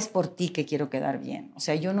no es por ti que quiero quedar bien. O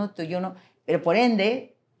sea, yo no, pero por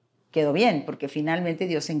ende quedo bien, porque finalmente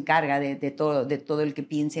Dios se encarga de todo el que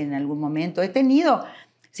piense en algún momento. He tenido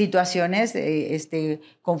situaciones,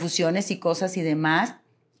 confusiones y cosas y demás,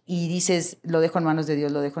 y dices, lo dejo en manos de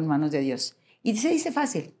Dios, lo dejo en manos de Dios. Y se dice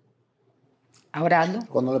fácil. Ahora hazlo.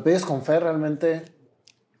 Cuando le pides con fe, realmente...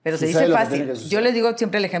 Pero se dice fácil. Yo les digo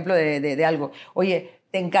siempre el ejemplo de algo. Oye,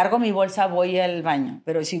 te encargo mi bolsa, voy al baño,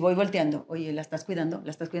 pero si voy volteando, oye, ¿la estás cuidando?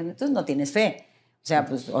 Entonces no tienes fe. O sea,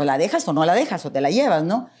 pues o la dejas o no la dejas, o te la llevas,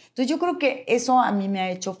 ¿no? Entonces yo creo que eso a mí me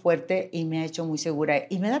ha hecho fuerte y me ha hecho muy segura.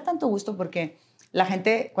 Y me da tanto gusto porque la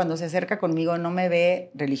gente cuando se acerca conmigo no me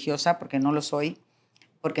ve religiosa, porque no lo soy,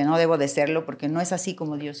 porque no debo de serlo, porque no es así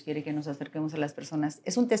como Dios quiere que nos acerquemos a las personas.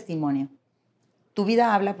 Es un testimonio. Tu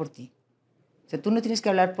vida habla por ti. O sea, tú no tienes que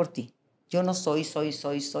hablar por ti. Yo no soy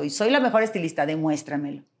la mejor estilista,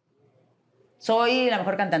 demuéstramelo. Soy la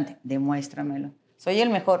mejor cantante, demuéstramelo. Soy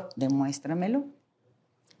el mejor, demuéstramelo.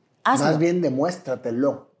 Hazlo. Más bien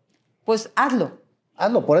demuéstratelo. Pues hazlo.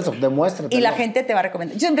 Hazlo, por eso, demuéstratelo. Y la gente te va a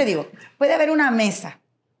recomendar. Yo siempre digo, puede haber una mesa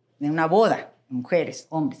de una boda, mujeres,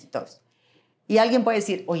 hombres y todos. Y alguien puede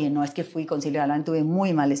decir, oye, no, es que fui con Silvia Galván, tuve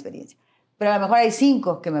muy mala experiencia. Pero a lo mejor hay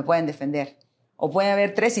 5 que me pueden defender. O puede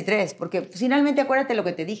haber 3 y 3, porque finalmente acuérdate lo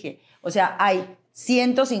que te dije. O sea, hay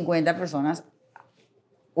 150 personas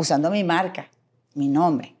usando mi marca, mi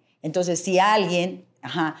nombre. Entonces, si alguien,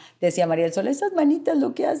 te decía María del Sol, esas manitas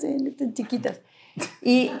lo que hacen, están chiquitas.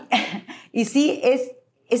 Y sí,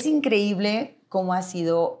 es increíble cómo ha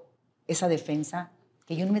sido esa defensa,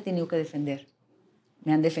 que yo no me he tenido que defender.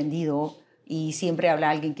 Me han defendido y siempre habla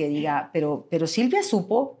alguien que diga, pero Silvia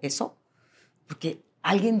supo eso, porque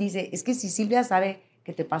alguien dice, es que si Silvia sabe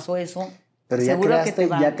que te pasó eso, pero seguro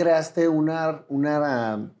ya creaste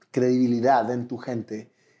una credibilidad en tu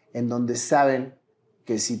gente, en donde saben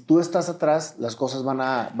que si tú estás atrás, las cosas van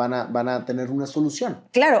a tener una solución.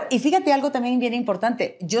 Claro, y fíjate algo también bien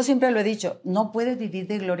importante. Yo siempre lo he dicho, no puedes vivir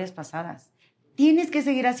de glorias pasadas. Tienes que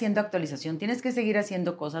seguir haciendo actualización, tienes que seguir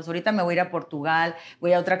haciendo cosas. Ahorita me voy a ir a Portugal,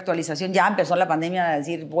 voy a otra actualización. Ya empezó la pandemia a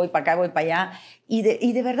decir, voy para acá, voy para allá. Y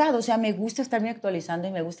de verdad, o sea, me gusta estarme actualizando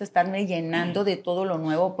y me gusta estarme llenando de todo lo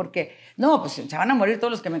nuevo porque, no, pues se van a morir todos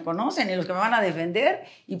los que me conocen y los que me van a defender.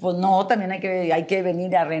 Y pues no, también hay que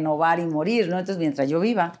venir a renovar y morir, ¿no? Entonces, mientras yo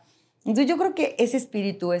viva. Entonces, yo creo que ese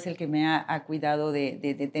espíritu es el que me ha cuidado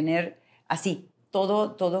de tener así,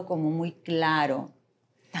 todo como muy claro.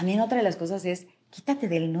 También otra de las cosas es, quítate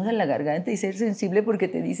del nudo en la garganta y ser sensible porque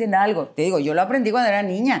te dicen algo. Te digo, yo lo aprendí cuando era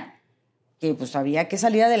niña, que pues había que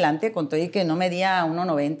salir adelante con todo y que no medía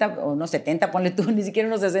 1,90 o 1,70, ponle tú, ni siquiera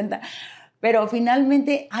 1,60. Pero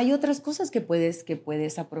finalmente hay otras cosas que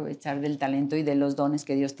puedes aprovechar del talento y de los dones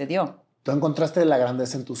que Dios te dio. Tú encontraste la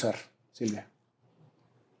grandeza en tu ser, Silvia.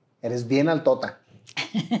 Eres bien altota.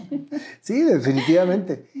 Sí,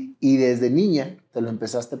 definitivamente. Y desde niña te lo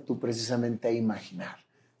empezaste tú precisamente a imaginar.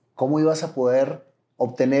 ¿Cómo ibas a poder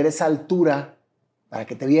obtener esa altura para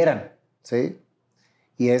que te vieran? ¿Sí?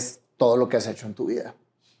 Y es todo lo que has hecho en tu vida.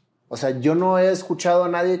 O sea, yo no he escuchado a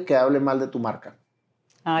nadie que hable mal de tu marca.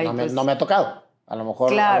 Ay, no me ha tocado. A lo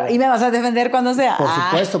mejor... Claro, y me vas a defender cuando sea. Por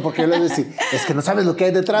supuesto, porque yo les decía, es que no sabes lo que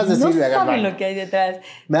hay detrás de Silvia Galván. No saben lo que hay detrás.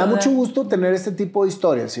 Me da mucho gusto tener este tipo de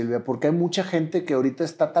historias, Silvia, porque hay mucha gente que ahorita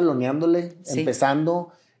está taloneándole,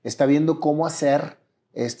 empezando, está viendo cómo hacer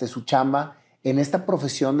su chamba. En esta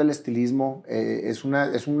profesión del estilismo es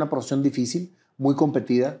una profesión difícil, muy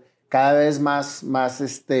competida, cada vez más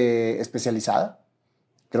especializada.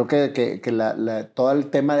 Creo que todo el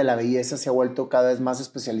tema de la belleza se ha vuelto cada vez más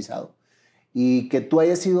especializado. Y que tú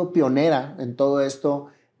hayas sido pionera en todo esto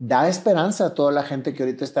da esperanza a toda la gente que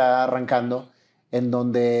ahorita está arrancando, en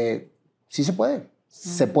donde sí se puede.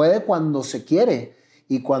 Se puede cuando se quiere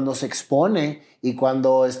y cuando se expone y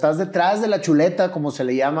cuando estás detrás de la chuleta, como se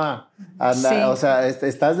le llama. O sea,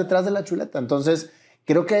 estás detrás de la chuleta. Entonces,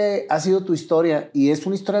 creo que ha sido tu historia y es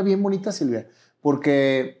una historia bien bonita, Silvia,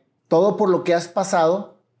 porque todo por lo que has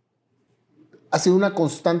pasado ha sido una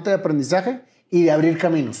constante de aprendizaje y de abrir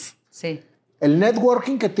caminos. Sí. El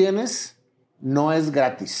networking que tienes no es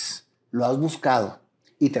gratis. Lo has buscado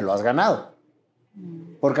y te lo has ganado.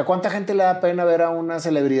 Porque ¿a cuánta gente le da pena ver a una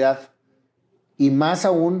celebridad? Y más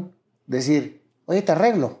aún decir, oye, te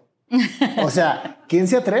arreglo. O sea, ¿quién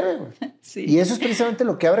se atreve, güey? Sí. Y eso es precisamente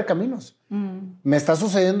lo que abre caminos. Me está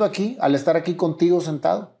sucediendo aquí, al estar aquí contigo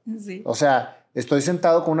sentado. Sí. O sea, estoy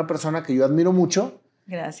sentado con una persona que yo admiro mucho.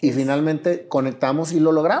 Gracias. Y finalmente conectamos y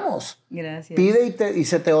lo logramos. Gracias. Pide y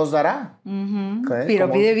se te os dará. ¿Okay?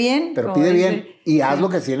 Pero pide bien. Pero pide bien y haz lo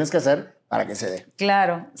que tienes que hacer para que se dé.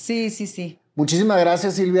 Claro, sí. Muchísimas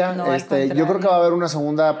gracias, Silvia. No, yo creo que va a haber una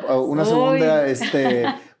segunda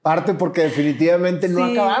parte porque definitivamente no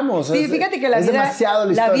acabamos. Sí, fíjate que la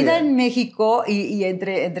vida en México y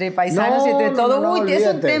entre paisanos y entre todo, es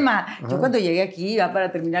un tema. Ajá. Yo cuando llegué aquí, ya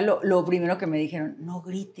para terminar, lo primero que me dijeron, no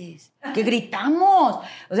grites, que gritamos.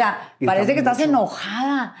 O sea, parece que estás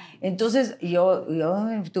enojada. Entonces yo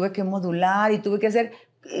tuve que modular y tuve que hacer,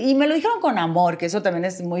 y me lo dijeron con amor, que eso también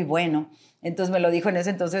es muy bueno. Entonces me lo dijo en ese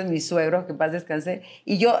entonces mi suegro, que paz descanse.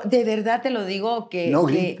 Y yo de verdad te lo digo que... No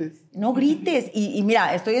grites. No grites. Y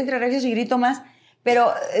mira, estoy entre regios y grito más.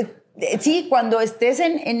 Pero sí, cuando estés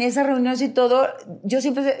en esas reuniones y todo, yo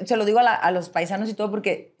siempre se lo digo a los paisanos y todo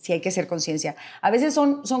porque sí hay que hacer conciencia. A veces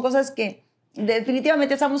son cosas que...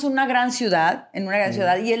 Definitivamente estamos en una gran ciudad,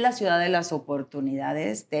 y es la ciudad de las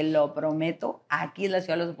oportunidades, te lo prometo. Aquí es la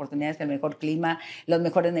ciudad de las oportunidades, el mejor clima, los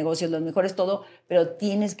mejores negocios, los mejores todo, pero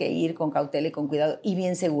tienes que ir con cautela y con cuidado y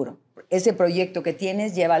bien seguro. Ese proyecto que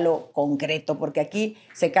tienes, llévalo concreto, porque aquí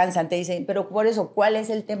se cansan, te dicen, pero por eso, ¿cuál es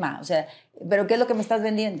el tema? O sea, ¿pero qué es lo que me estás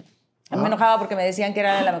vendiendo? Me enojaba porque me decían que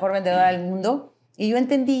era la mejor vendedora del mundo y yo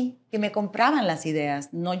entendí que me compraban las ideas.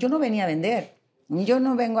 No, yo no venía a vender. Yo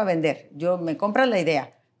no vengo a vender, me compras la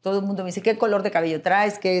idea. Todo el mundo me dice, ¿qué color de cabello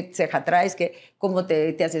traes? ¿Qué ceja traes? ¿Cómo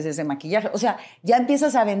te haces ese maquillaje? O sea, ya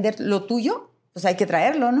empiezas a vender lo tuyo, pues hay que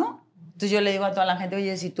traerlo, ¿no? Entonces yo le digo a toda la gente,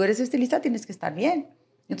 oye, si tú eres estilista tienes que estar bien.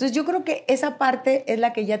 Entonces yo creo que esa parte es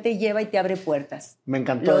la que ya te lleva y te abre puertas. Me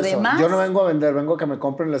encantó eso. Demás, yo no vengo a vender, vengo a que me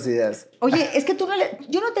compren las ideas. Oye, es que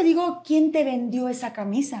yo no te digo quién te vendió esa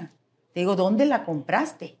camisa. Te digo, ¿dónde la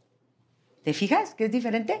compraste? ¿Te fijas que es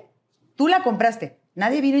diferente? Tú la compraste.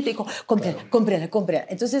 Nadie vino y te dijo, cómprala.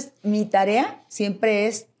 Entonces, mi tarea siempre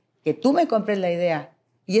es que tú me compres la idea.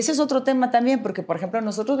 Y ese es otro tema también, porque, por ejemplo,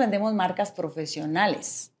 nosotros vendemos marcas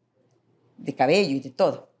profesionales de cabello y de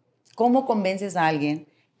todo. ¿Cómo convences a alguien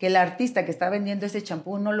que el artista que está vendiendo ese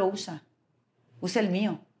champú no lo usa? Usa el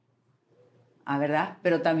mío. ¿Verdad?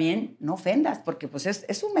 Pero también no ofendas, porque pues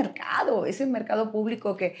es un mercado, es el mercado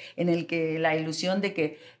público en el que la ilusión de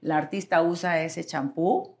que la artista usa ese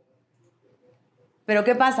champú. Pero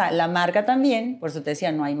 ¿qué pasa? La marca también, por eso te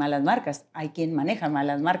decía, no hay malas marcas, hay quien maneja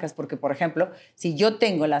malas marcas, porque, por ejemplo, si yo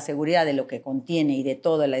tengo la seguridad de lo que contiene y de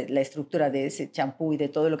toda la estructura de ese champú y de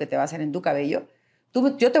todo lo que te va a hacer en tu cabello,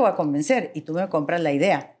 yo te voy a convencer y tú me compras la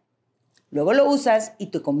idea. Luego lo usas y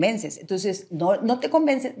te convences. Entonces, no te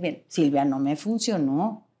convences. Bien, Silvia, no me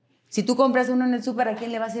funcionó. Si tú compras uno en el súper, ¿a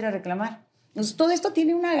quién le vas a ir a reclamar? Entonces, todo esto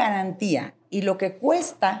tiene una garantía y lo que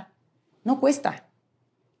cuesta, no cuesta.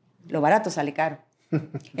 Lo barato sale caro.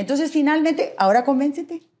 Entonces, finalmente, ahora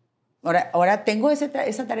convéncete. Ahora tengo esa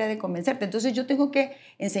tarea de convencerte. Entonces, yo tengo que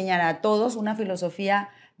enseñar a todos una filosofía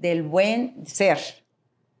del buen ser,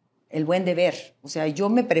 el buen deber. O sea, yo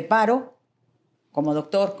me preparo como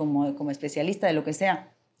doctor, como especialista de lo que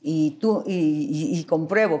sea, y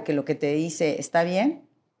compruebo que lo que te dice está bien,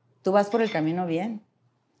 tú vas por el camino bien.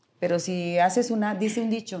 Pero si haces dice un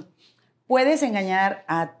dicho, puedes engañar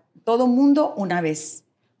a todo mundo una vez.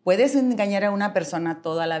 Puedes engañar a una persona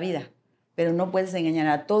toda la vida, pero no puedes engañar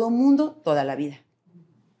a todo mundo toda la vida.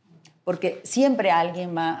 Porque siempre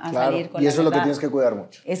alguien va a salir con la verdad. Y eso es lo que tienes que cuidar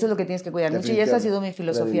mucho. Eso es lo que tienes que cuidar mucho. Y esa ha sido mi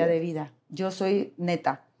filosofía de vida. Yo soy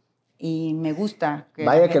neta y me gusta que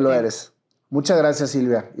Vaya que lo eres. Muchas gracias,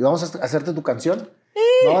 Silvia. Y vamos a hacerte tu canción.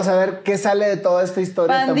 Vamos a ver qué sale de toda esta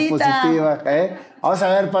historia Pandita. tan positiva. Vamos a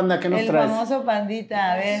ver, Panda, ¿qué nos traes? El famoso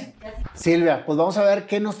Pandita, a ver. Silvia, pues vamos a ver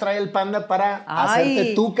qué nos trae el Panda para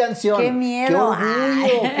hacerte tu canción. ¡Qué miedo!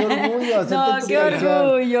 ¡Qué orgullo! Hacerte No, tu qué canción.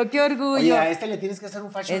 orgullo, qué orgullo. Oye, a este le tienes que hacer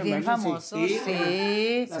un fashion Es bien emergency. famoso, Sí.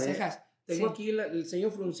 sí. Las cejas. Tengo aquí el ceño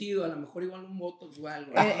fruncido, a lo mejor igual un botox o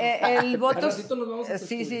algo. El Al botox. ratito nos vamos a tu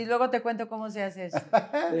Sí, estudio. sí, luego te cuento cómo se hace eso.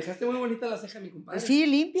 Te dejaste muy bonita la ceja, mi compadre. Sí,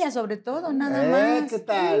 limpia sobre todo, nada más. ¿Qué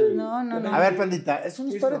tal? No. A ver, Pandita, es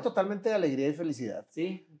una historia Listo. totalmente de alegría y felicidad.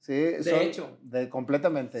 Sí. Sí, De hecho.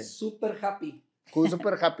 Completamente. Super happy.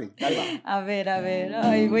 Super happy. Ahí va. A ver.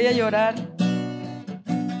 Ay, voy a llorar.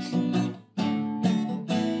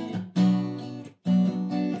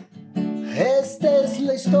 Esta es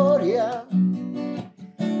la historia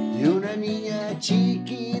de una niña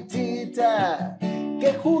chiquitita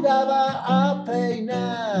que jugaba a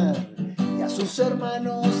peinar y a sus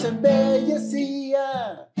hermanos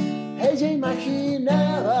embellecía. Ella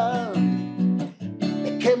imaginaba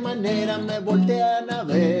de qué manera me voltean a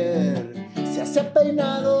ver. Se hace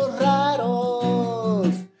peinados raros.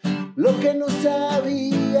 Lo que no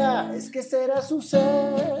sabía es que será su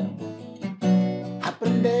ser.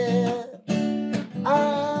 Aprender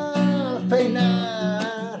a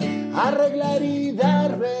peinar, arreglar y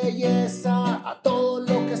dar belleza a todo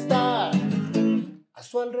lo que está a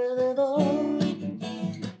su alrededor.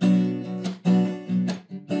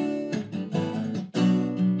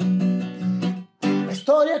 La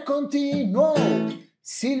historia continuó.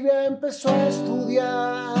 Silvia empezó a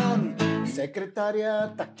estudiar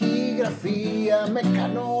secretaria, taquigrafía,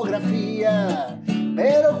 mecanografía.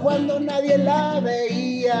 Pero cuando nadie la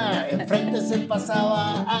veía, enfrente se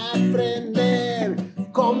pasaba a aprender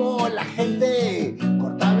cómo la gente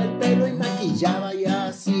cortaba el pelo y maquillaba y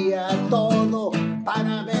hacía todo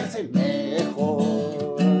para verse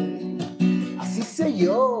mejor. Así sé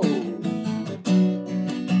yo.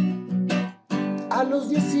 A los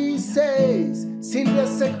 16, Silvia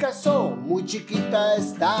se casó, muy chiquita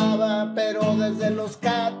estaba, pero desde los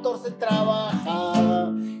 14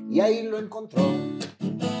 trabajaba y ahí lo encontró.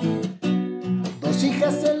 2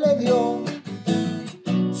 hijas se le dio,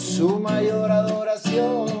 su mayor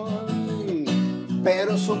adoración,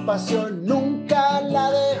 pero su pasión nunca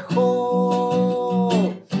la dejó.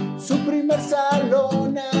 Su primer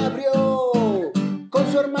salón abrió,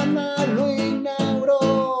 con su hermana lo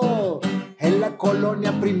inauguró. En la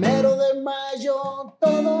colonia 1 de Mayo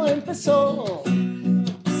todo empezó.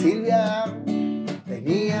 Silvia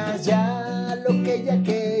tenía ya lo que ella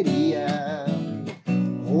quería,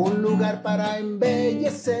 un lugar para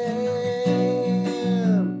embellecer.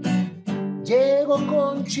 Llegó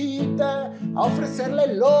Conchita a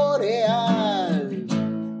ofrecerle L'Oreal,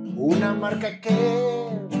 una marca que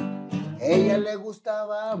a ella le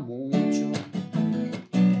gustaba mucho.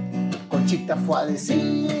 Conchita fue a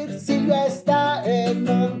decir: Silvia está en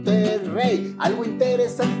Monterrey, algo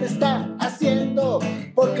interesante está haciendo,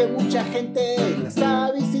 porque mucha gente la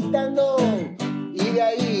está visitando. Y de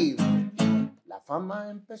ahí la fama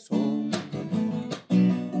empezó.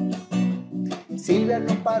 Silvia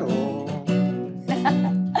no paró.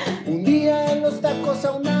 Un día en los tacos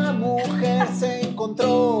a una mujer se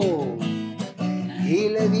encontró y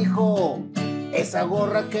le dijo: esa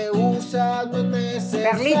gorra que usas no es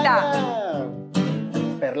necesaria. Perlita.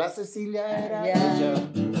 Perla Cecilia era ella.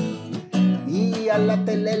 Y a la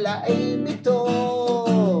tele la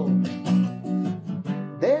invitó.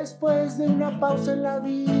 Después de una pausa en la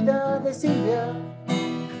vida de Silvia,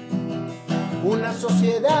 una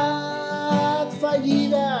sociedad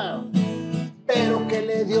fallida, pero que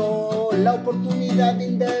le dio la oportunidad de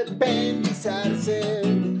independizarse.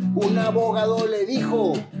 Un abogado le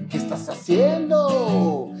dijo: ¿qué estás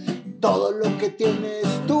haciendo? Todo lo que tienes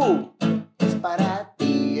tú es para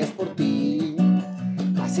ti, es por ti.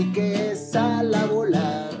 Así que sal a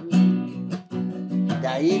volar. De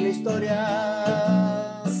ahí la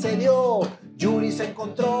historia se dio. Yuri se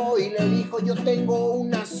encontró y le dijo: yo tengo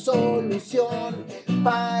una solución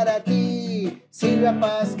para ti. Silvia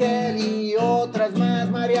Pasquel y otras más,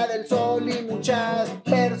 María del Sol y muchas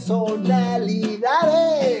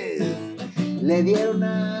personalidades le dieron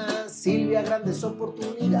a Silvia grandes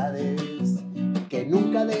oportunidades que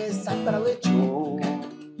nunca desaprovechó. Un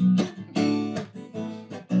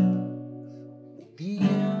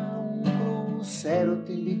día un crucero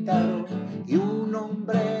te invitaron y un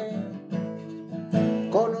hombre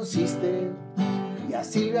conociste, y a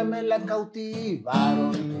Silvia me la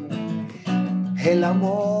cautivaron. El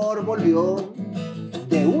amor volvió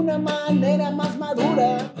de una manera más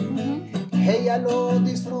madura. Ella lo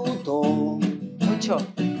disfrutó Mucho.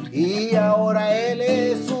 Y ahora él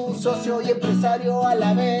es su socio y empresario a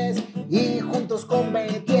la vez. Y juntos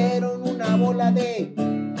cometieron una bola de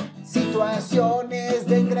situaciones,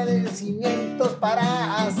 de agradecimientos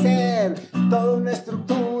para hacer toda una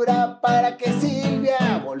estructura para que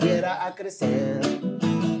Silvia volviera a crecer.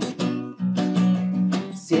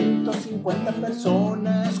 150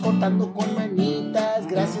 personas contando con manitas,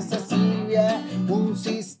 gracias a Silvia, un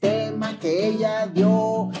sistema que ella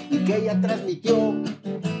dio y que ella transmitió.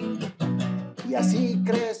 Y así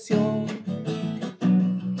creció.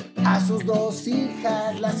 A sus 2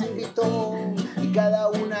 hijas las invitó y cada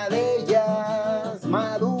una de ellas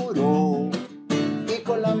maduró. Y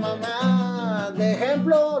con la mamá de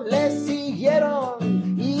ejemplo les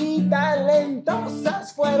siguieron y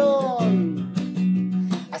talentosas fueron.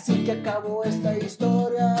 Así que acabó esta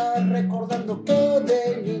historia recordando que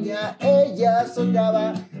de niña ella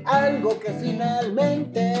soñaba algo que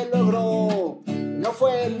finalmente logró. No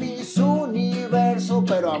fue Miss Universo,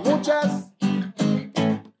 pero a muchas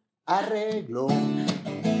arregló.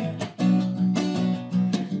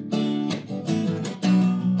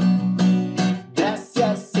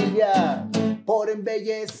 Gracias, Silvia, por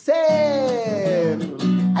embellecer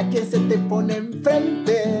a quien se te pone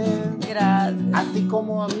enfrente. Gracias. A ti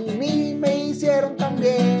como a mí me hicieron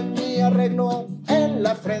también mi arreglo en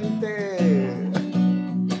la frente.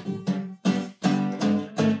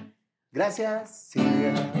 Gracias,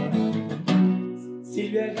 Silvia.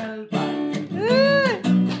 Silvia Galván.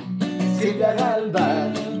 Silvia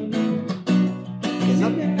Galván.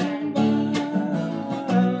 Silvia Galván.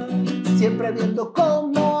 Siempre viendo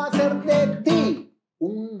cómo hacer de ti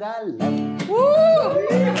un galán.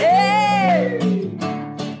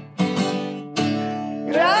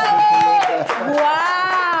 ¡Bravo!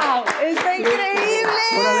 ¡Guau! ¡Está increíble!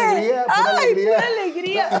 Pura alegría, pura ¡Ay, alegría. pura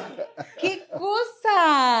alegría! ¡Qué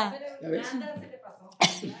cosa! ¿Ya ves?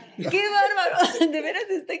 ¡Qué bárbaro! De veras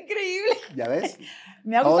está increíble. ¿Ya ves?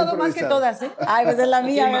 Me ha Todo gustado más que improvisado. todas, ¿eh? Ay, pues es la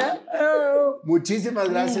mía, ¿verdad? Muchísimas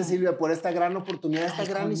gracias, Silvia, por esta gran oportunidad, esta Al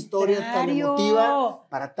gran historia tan contrario. emotiva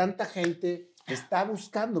para tanta gente que está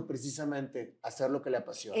buscando precisamente hacer lo que le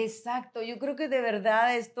apasiona. Exacto, yo creo que de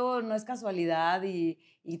verdad esto no es casualidad y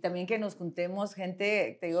también que nos juntemos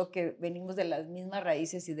gente, te digo que venimos de las mismas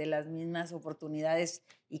raíces y de las mismas oportunidades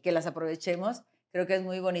y que las aprovechemos, creo que es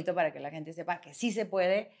muy bonito para que la gente sepa que sí se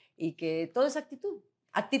puede y que todo es actitud,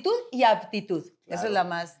 actitud y aptitud, Claro. eso es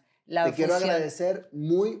la Te quiero fusión. agradecer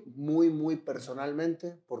muy, muy, muy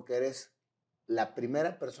personalmente porque eres la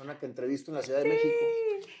primera persona que entrevisto en la Ciudad de México.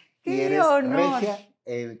 ¡Qué Y eres honor!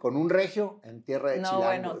 regia, con un regio en tierra de No, chilangos.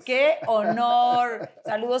 bueno, qué honor.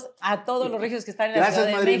 Saludos a todos los regios que están en la Gracias, Ciudad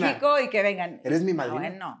de madrina. México y que vengan. Eres mi madrina.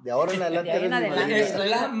 Bueno. De ahora en adelante De ahí eres en mi adelante. madrina. Es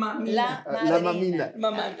la mamina. La mamina.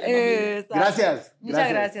 Mamá. Exacto. Gracias. Muchas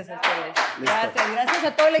gracias a ustedes. Listo. Gracias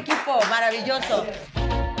a todo el equipo. Maravilloso.